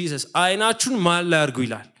on Jesus አይናችሁን ማን ላይ አድርጉ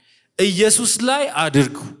ይላል ኢየሱስ ላይ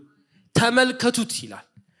አድርጉ ተመልከቱት ይላል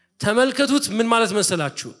ተመልከቱት ምን ማለት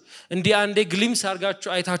መሰላችሁ እንዴ አንዴ ግሊምስ አርጋችሁ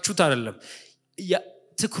አይታችሁት አይደለም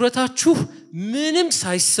ትኩረታችሁ ምንም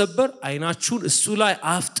ሳይሰበር አይናችሁን እሱ ላይ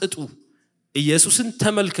አፍጥጡ ኢየሱስን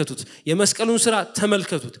ተመልከቱት የመስቀሉን ሥራ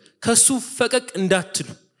ተመልከቱት ከሱ ፈቀቅ እንዳትሉ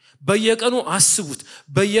በየቀኑ አስቡት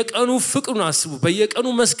በየቀኑ ፍቅሩን አስቡ በየቀኑ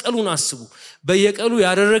መስቀሉን አስቡ በየቀኑ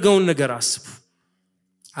ያደረገውን ነገር አስቡ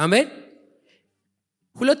አሜን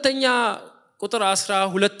ሁለተኛ ቁጥር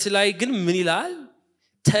 12 ላይ ግን ምን ይላል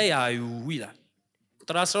ተያዩ ይላል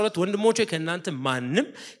ቁጥር 12 ወንድሞቼ ከእናንተ ማንንም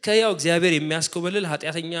ከያው እግዚአብሔር የሚያስኮበልል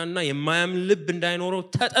ኃጢያተኛና የማያምን ልብ እንዳይኖረው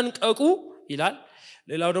ተጠንቀቁ ይላል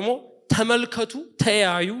ሌላው ደግሞ ተመልከቱ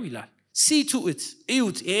ተያዩ ይላል see to it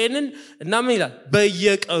እዩት ይሄንን እና ምን ይላል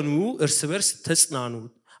በየቀኑ እርስ በርስ ተጽናኑ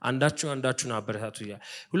አንዳችሁን አበረታቱ ይላል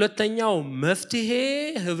ሁለተኛው መፍትሄ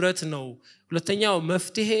ህብረት ነው ሁለተኛው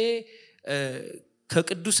መፍትሄ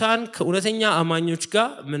ከቅዱሳን ከእውነተኛ አማኞች ጋር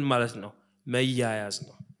ምን ማለት ነው መያያዝ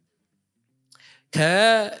ነው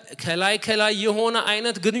ከላይ የሆነ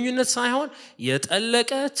አይነት ግንኙነት ሳይሆን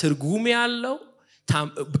የጠለቀ ትርጉም ያለው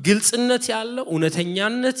ግልጽነት ያለው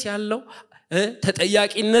እውነተኛነት ያለው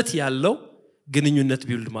ተጠያቂነት ያለው ግንኙነት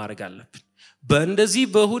ቢውልድ ማድረግ አለብን በእንደዚህ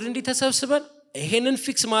በእሁድ እንዲህ ተሰብስበን ይሄንን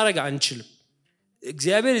ፊክስ ማድረግ አንችልም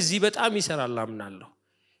እግዚአብሔር እዚህ በጣም ይሰራል አምናለሁ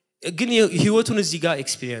ግን ህይወቱን እዚህ ጋር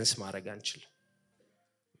ኤክስፒሪየንስ ማድረግ አንችልም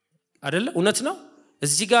አይደለ እውነት ነው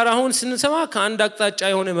እዚህ ጋር አሁን ስንሰማ ከአንድ አቅጣጫ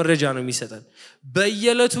የሆነ መረጃ ነው የሚሰጠን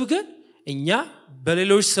በየለቱ ግን እኛ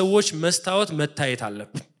በሌሎች ሰዎች መስታወት መታየት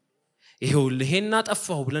አለብን ይሄው ለሄና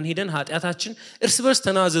ጠፋው ብለን ሄደን ኃጢያታችን እርስ በርስ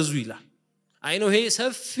ተናዘዙ ይላል አይኖ ይሄ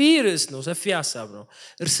ሰፊ ርዕስ ነው ሰፊ ሐሳብ ነው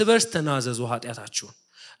እርስ በርስ ተናዘዙ ኃጢያታችሁ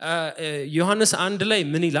ዮሐንስ 1 ላይ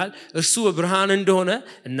ምን ይላል እርሱ በብርሃን እንደሆነ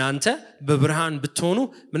እናንተ በብርሃን ብትሆኑ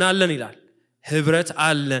ምን አለን ይላል ህብረት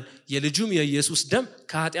አለን የልጁም የኢየሱስ ደም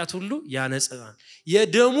ከኃጢያት ሁሉ ያነጻናል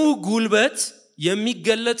የደሙ ጉልበት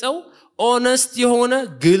የሚገለጠው ኦነስት የሆነ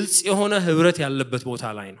ግልጽ የሆነ ህብረት ያለበት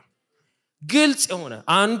ቦታ ላይ ነው ግልጽ የሆነ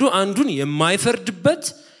አንዱ አንዱን የማይፈርድበት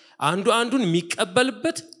አንዱ አንዱን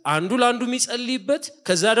የሚቀበልበት አንዱ ለአንዱ የሚጸልይበት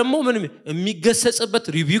ከዛ ደግሞ ምን የሚገሰጽበት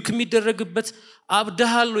ሪቪውክ የሚደረግበት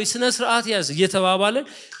አብደሃል ወይ ስነ ስርዓት ያዝ እየተባባለን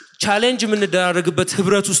ቻሌንጅ የምንደራረግበት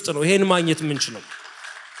ህብረት ውስጥ ነው ይሄን ማግኘት የምንችለው።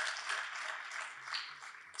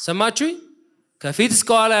 ሰማችሁኝ? ከፊት እስከ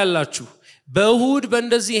ኋላ ያላችሁ በእሁድ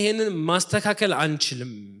በእንደዚህ ይሄንን ማስተካከል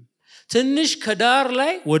አንችልም። ትንሽ ከዳር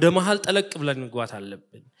ላይ ወደ መሃል ጠለቅ ብለን እንግባት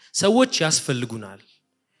አለብን። ሰዎች ያስፈልጉናል።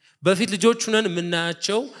 በፊት ልጆች ሆነን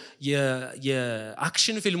የምናያቸው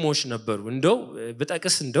የአክሽን ፊልሞች ነበሩ። እንደው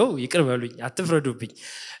በጠቅስ እንደው ይቅር በሉኝ አትፍረዱብኝ።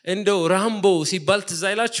 እንደው ራምቦ ሲባል ትዝ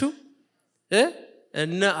አይላችሁ?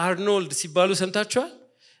 እነ አርኖልድ ሲባሉ ሰምታችኋል?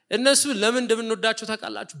 እነሱ ለምን እንደምንወዳቸው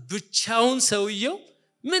ታውቃላችሁ? ብቻውን ሰውየው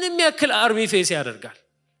ምንም ያክል አርሚ ፌስ ያደርጋል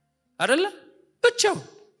አይደለ? ብቻው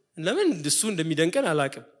ለምን እሱ እንደሚደንቀን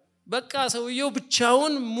አላቅም። በቃ ሰውየው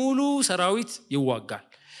ብቻውን ሙሉ ሰራዊት ይዋጋል።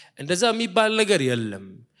 እንደዛ የሚባል ነገር የለም።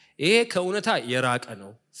 ይሄ ከእውነታ የራቀ ነው፣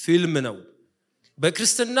 ፊልም ነው።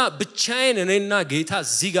 በክርስትና ብቻዬን እኔና ጌታ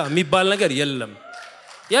እዚህ ጋር የሚባል ነገር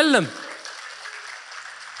የለም።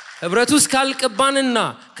 ህብረቱ እስካልቀባንና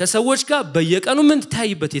ከሰዎች ጋር በየቀኑ ምን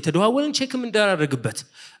ታይበት የተደዋወልን ቼክ ምን ደራረግበት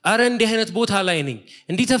አረ እንዲህ አይነት ቦታ ላይ ነኝ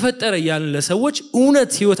እንዲህ ተፈጠረ ያልን ለሰዎች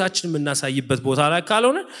እውነት ህይወታችንን የምናሳይበት ቦታ ላይ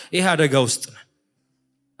ካልሆነ ይሄ አደጋ ውስጥ ነው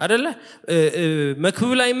አይደለ?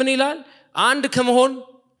 መክብብ ላይ ምን ይላል? አንድ ከመሆን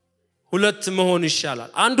ሁለት መሆን ይሻላል።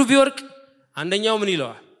 አንዱ ቢወርቅ አንደኛው ምን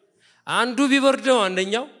ይለዋል? አንዱ ቢወርደው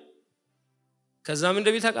አንደኛው ከዛም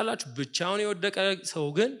እንደሚል ታውቃላችሁ። ብቻውን የወደቀ ሰው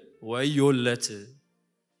ግን ወዮለት።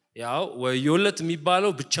 ያው ወዮለት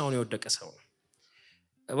የሚባለው ብቻውን የወደቀ ሰው ነው።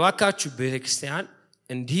 እባካችሁ ቤተክርስቲያን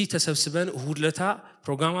እንዲህ ተሰብስበን እሁድ ለታ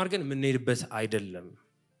ፕሮግራም አድርገን የምንሄድበት አይደለም።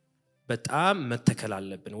 በጣም መተከል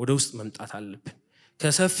አለብን፣ ወደ ውስጥ መምጣት አለብን።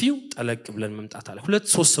 ከሰፊው ጠለቅ ብለን መምጣት አለ።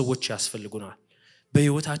 2-3 ሰዎች ያስፈልጉናል።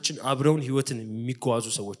 በህይወታችን አብረውን ህይወትን የሚጓዙ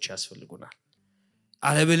ሰዎች ያስፈልጉናል።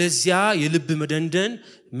 አለበለዚያ የልብ መደንደን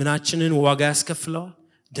ምናችንን ዋጋ ያስከፍለዋል፣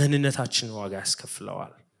 ደህንነታችንን ዋጋ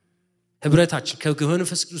ያስከፍለዋል። ህብረታችን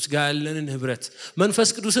ከመንፈስ ቅዱስ ጋር ያለንን ህብረት መንፈስ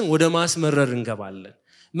ቅዱስን ወደ ማስመረር እንገባለን።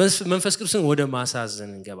 መንፈስ ቅዱስን ወደ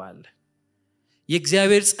ማሳዘን እንገባለን።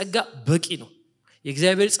 የእግዚአብሔር ጸጋ በቂ ነው።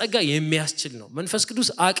 የእግዚአብሔር ጸጋ የሚያስችል ነው። መንፈስ ቅዱስ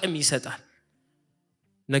አቅም ይሰጣል።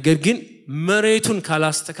 ነገር ግን መሬቱን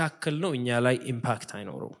ካላስተካከል ነው እኛ ላይ ኢምፓክት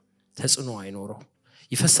አይኖረው፣ ተጽዕኖ አይኖረው።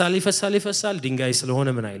 ይፈሳል ድንጋይ ስለሆነ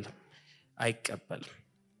ምን አይልም፣ አይቀበልም።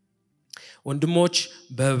 ወንድሞች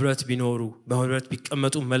በህብረት ቢኖሩ በህብረት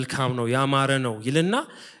ቢቀመጡ መልካም ነው ያማረ ነው ይልና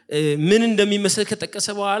ምን እንደሚመስል ከጠቀሰ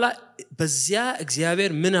በኋላ በዚያ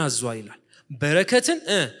እግዚአብሔር ምን አዟል ይላል? በረከትን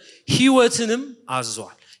ህይወትንም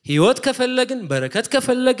አዟል። ህይወት ከፈለግን በረከት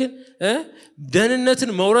ከፈለግን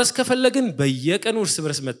ደህንነትን መውረስ ከፈለግን በየቀኑ እርስ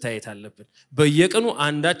በርስ መታየት አለብን። በየቀኑ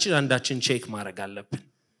አንዳችን ቼክ ማድረግ አለብን።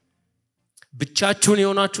 ብቻችሁን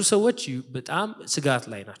የሆናችሁ ሰዎች በጣም ስጋት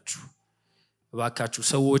ላይ ናችሁ። እባካችሁ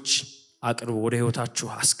ሰዎች አቅርቡ፣ ወደ ህይወታችሁ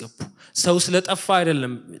አስገቡ። ሰው ስለጠፋ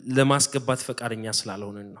አይደለም ለማስገባት ፈቃደኛ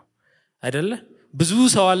ስላልሆነን ነው አይደለ? ብዙ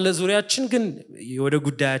ሰው አለ ዙሪያችን፣ ግን ወደ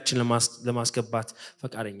ጉዳያችን ለማስገባት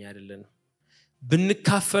ፈቃደኛ አይደለም።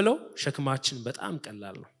 ብንካፈለው ሸክማችን በጣም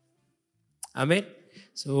ቀላል ነው። አሜን።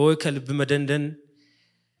 ሰው ከልብ መደንደን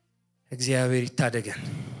እግዚአብሔር ይታደገን።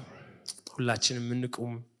 ሁላችንም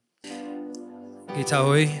እንቁም። ጌታ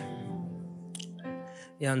ሆይ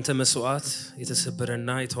ያንተ መስዋዕት የተሰበረና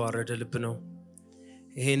የተዋረደ ልብ ነው፣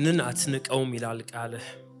 ይሄንን አትንቀውም ይላል ቃልህ።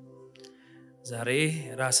 ዛሬ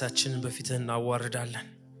ራሳችንን በፊትህ እናዋርዳለን።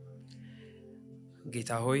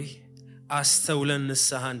 ጌታ ሆይ አስተውለን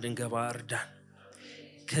ንስሐ እንድንገባ እርዳን።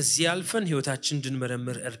 ከዚህ አልፈን ህይወታችንን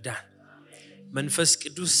እንድንመረምር እርዳን። መንፈስ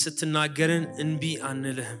ቅዱስ ስትናገረን እንቢ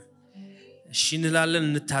አንልህም። እሺ እንላለን፣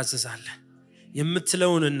 እንታዘዛለን፣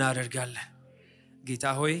 የምትለውን እናደርጋለን። ጌታ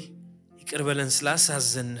ሆይ ይቅር በለን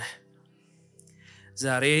ስላሳዘንህ።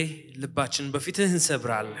 ዛሬ ልባችንን በፊትህ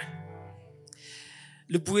እንሰብራለን።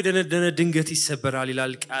 ልቡ የደነደነ ድንገት ይሰበራል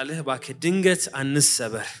ይላል ቃልህ። እባክህ ድንገት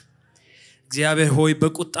አንሰበር። እግዚአብሔር ሆይ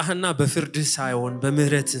በቁጣህና በፍርድህ ሳይሆን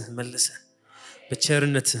በምህረትህ መልሰን፣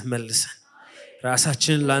 በቸርነትህ መልሰን።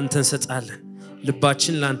 ራሳችንን ላንተ እንሰጣለን፣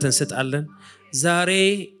 ልባችንን ላንተ እንሰጣለን። ዛሬ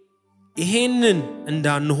ይሄንን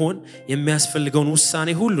እንዳንሆን የሚያስፈልገውን ውሳኔ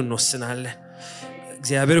ሁሉ እንወስናለን።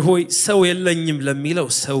 እግዚአብሔር ሆይ ሰው የለኝም ለሚለው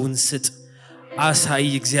ሰውን ስጥ፣ አሳይ።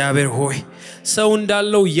 እግዚአብሔር ሆይ ሰው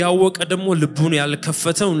እንዳለው ያወቀ ደግሞ ልቡን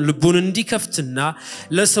ያልከፈተውን ልቡን እንዲከፍትና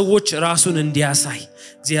ለሰዎች ራሱን እንዲያሳይ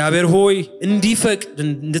እግዚአብሔር ሆይ እንዲፈቅድ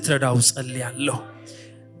እንድትረዳው ጸልያለሁ።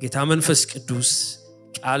 ጌታ መንፈስ ቅዱስ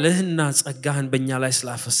ቃልህና ጸጋህን በእኛ ላይ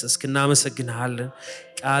ስላፈሰስክ እናመሰግንሃለን።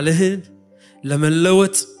 ቃልህን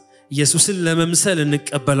ለመለወጥ ኢየሱስን ለመምሰል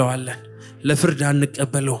እንቀበለዋለን፣ ለፍርድ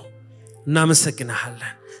አንቀበለው።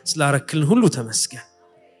 እናመሰግናለን። ስላረክልን ሁሉ ተመስገን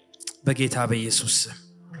በጌታ በኢየሱስ ስም።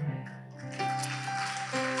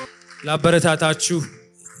 ላበረታታችሁ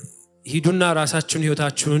ሂዱና ራሳችሁን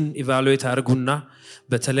ህይወታችሁን ኢቫሉዌት አድርጉና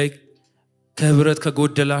በተለይ ከህብረት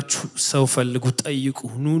ከጎደላችሁ ሰው ፈልጉ፣ ጠይቁ።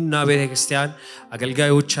 ኑና ቤተክርስቲያን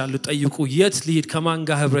አገልጋዮች አሉ፣ ጠይቁ። የት ልሂድ ከማን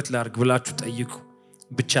ጋር ህብረት ላድርግ ብላችሁ ጠይቁ።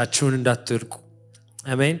 ብቻችሁን እንዳትርቁ።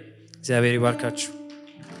 አሜን። እግዚአብሔር ይባርካችሁ።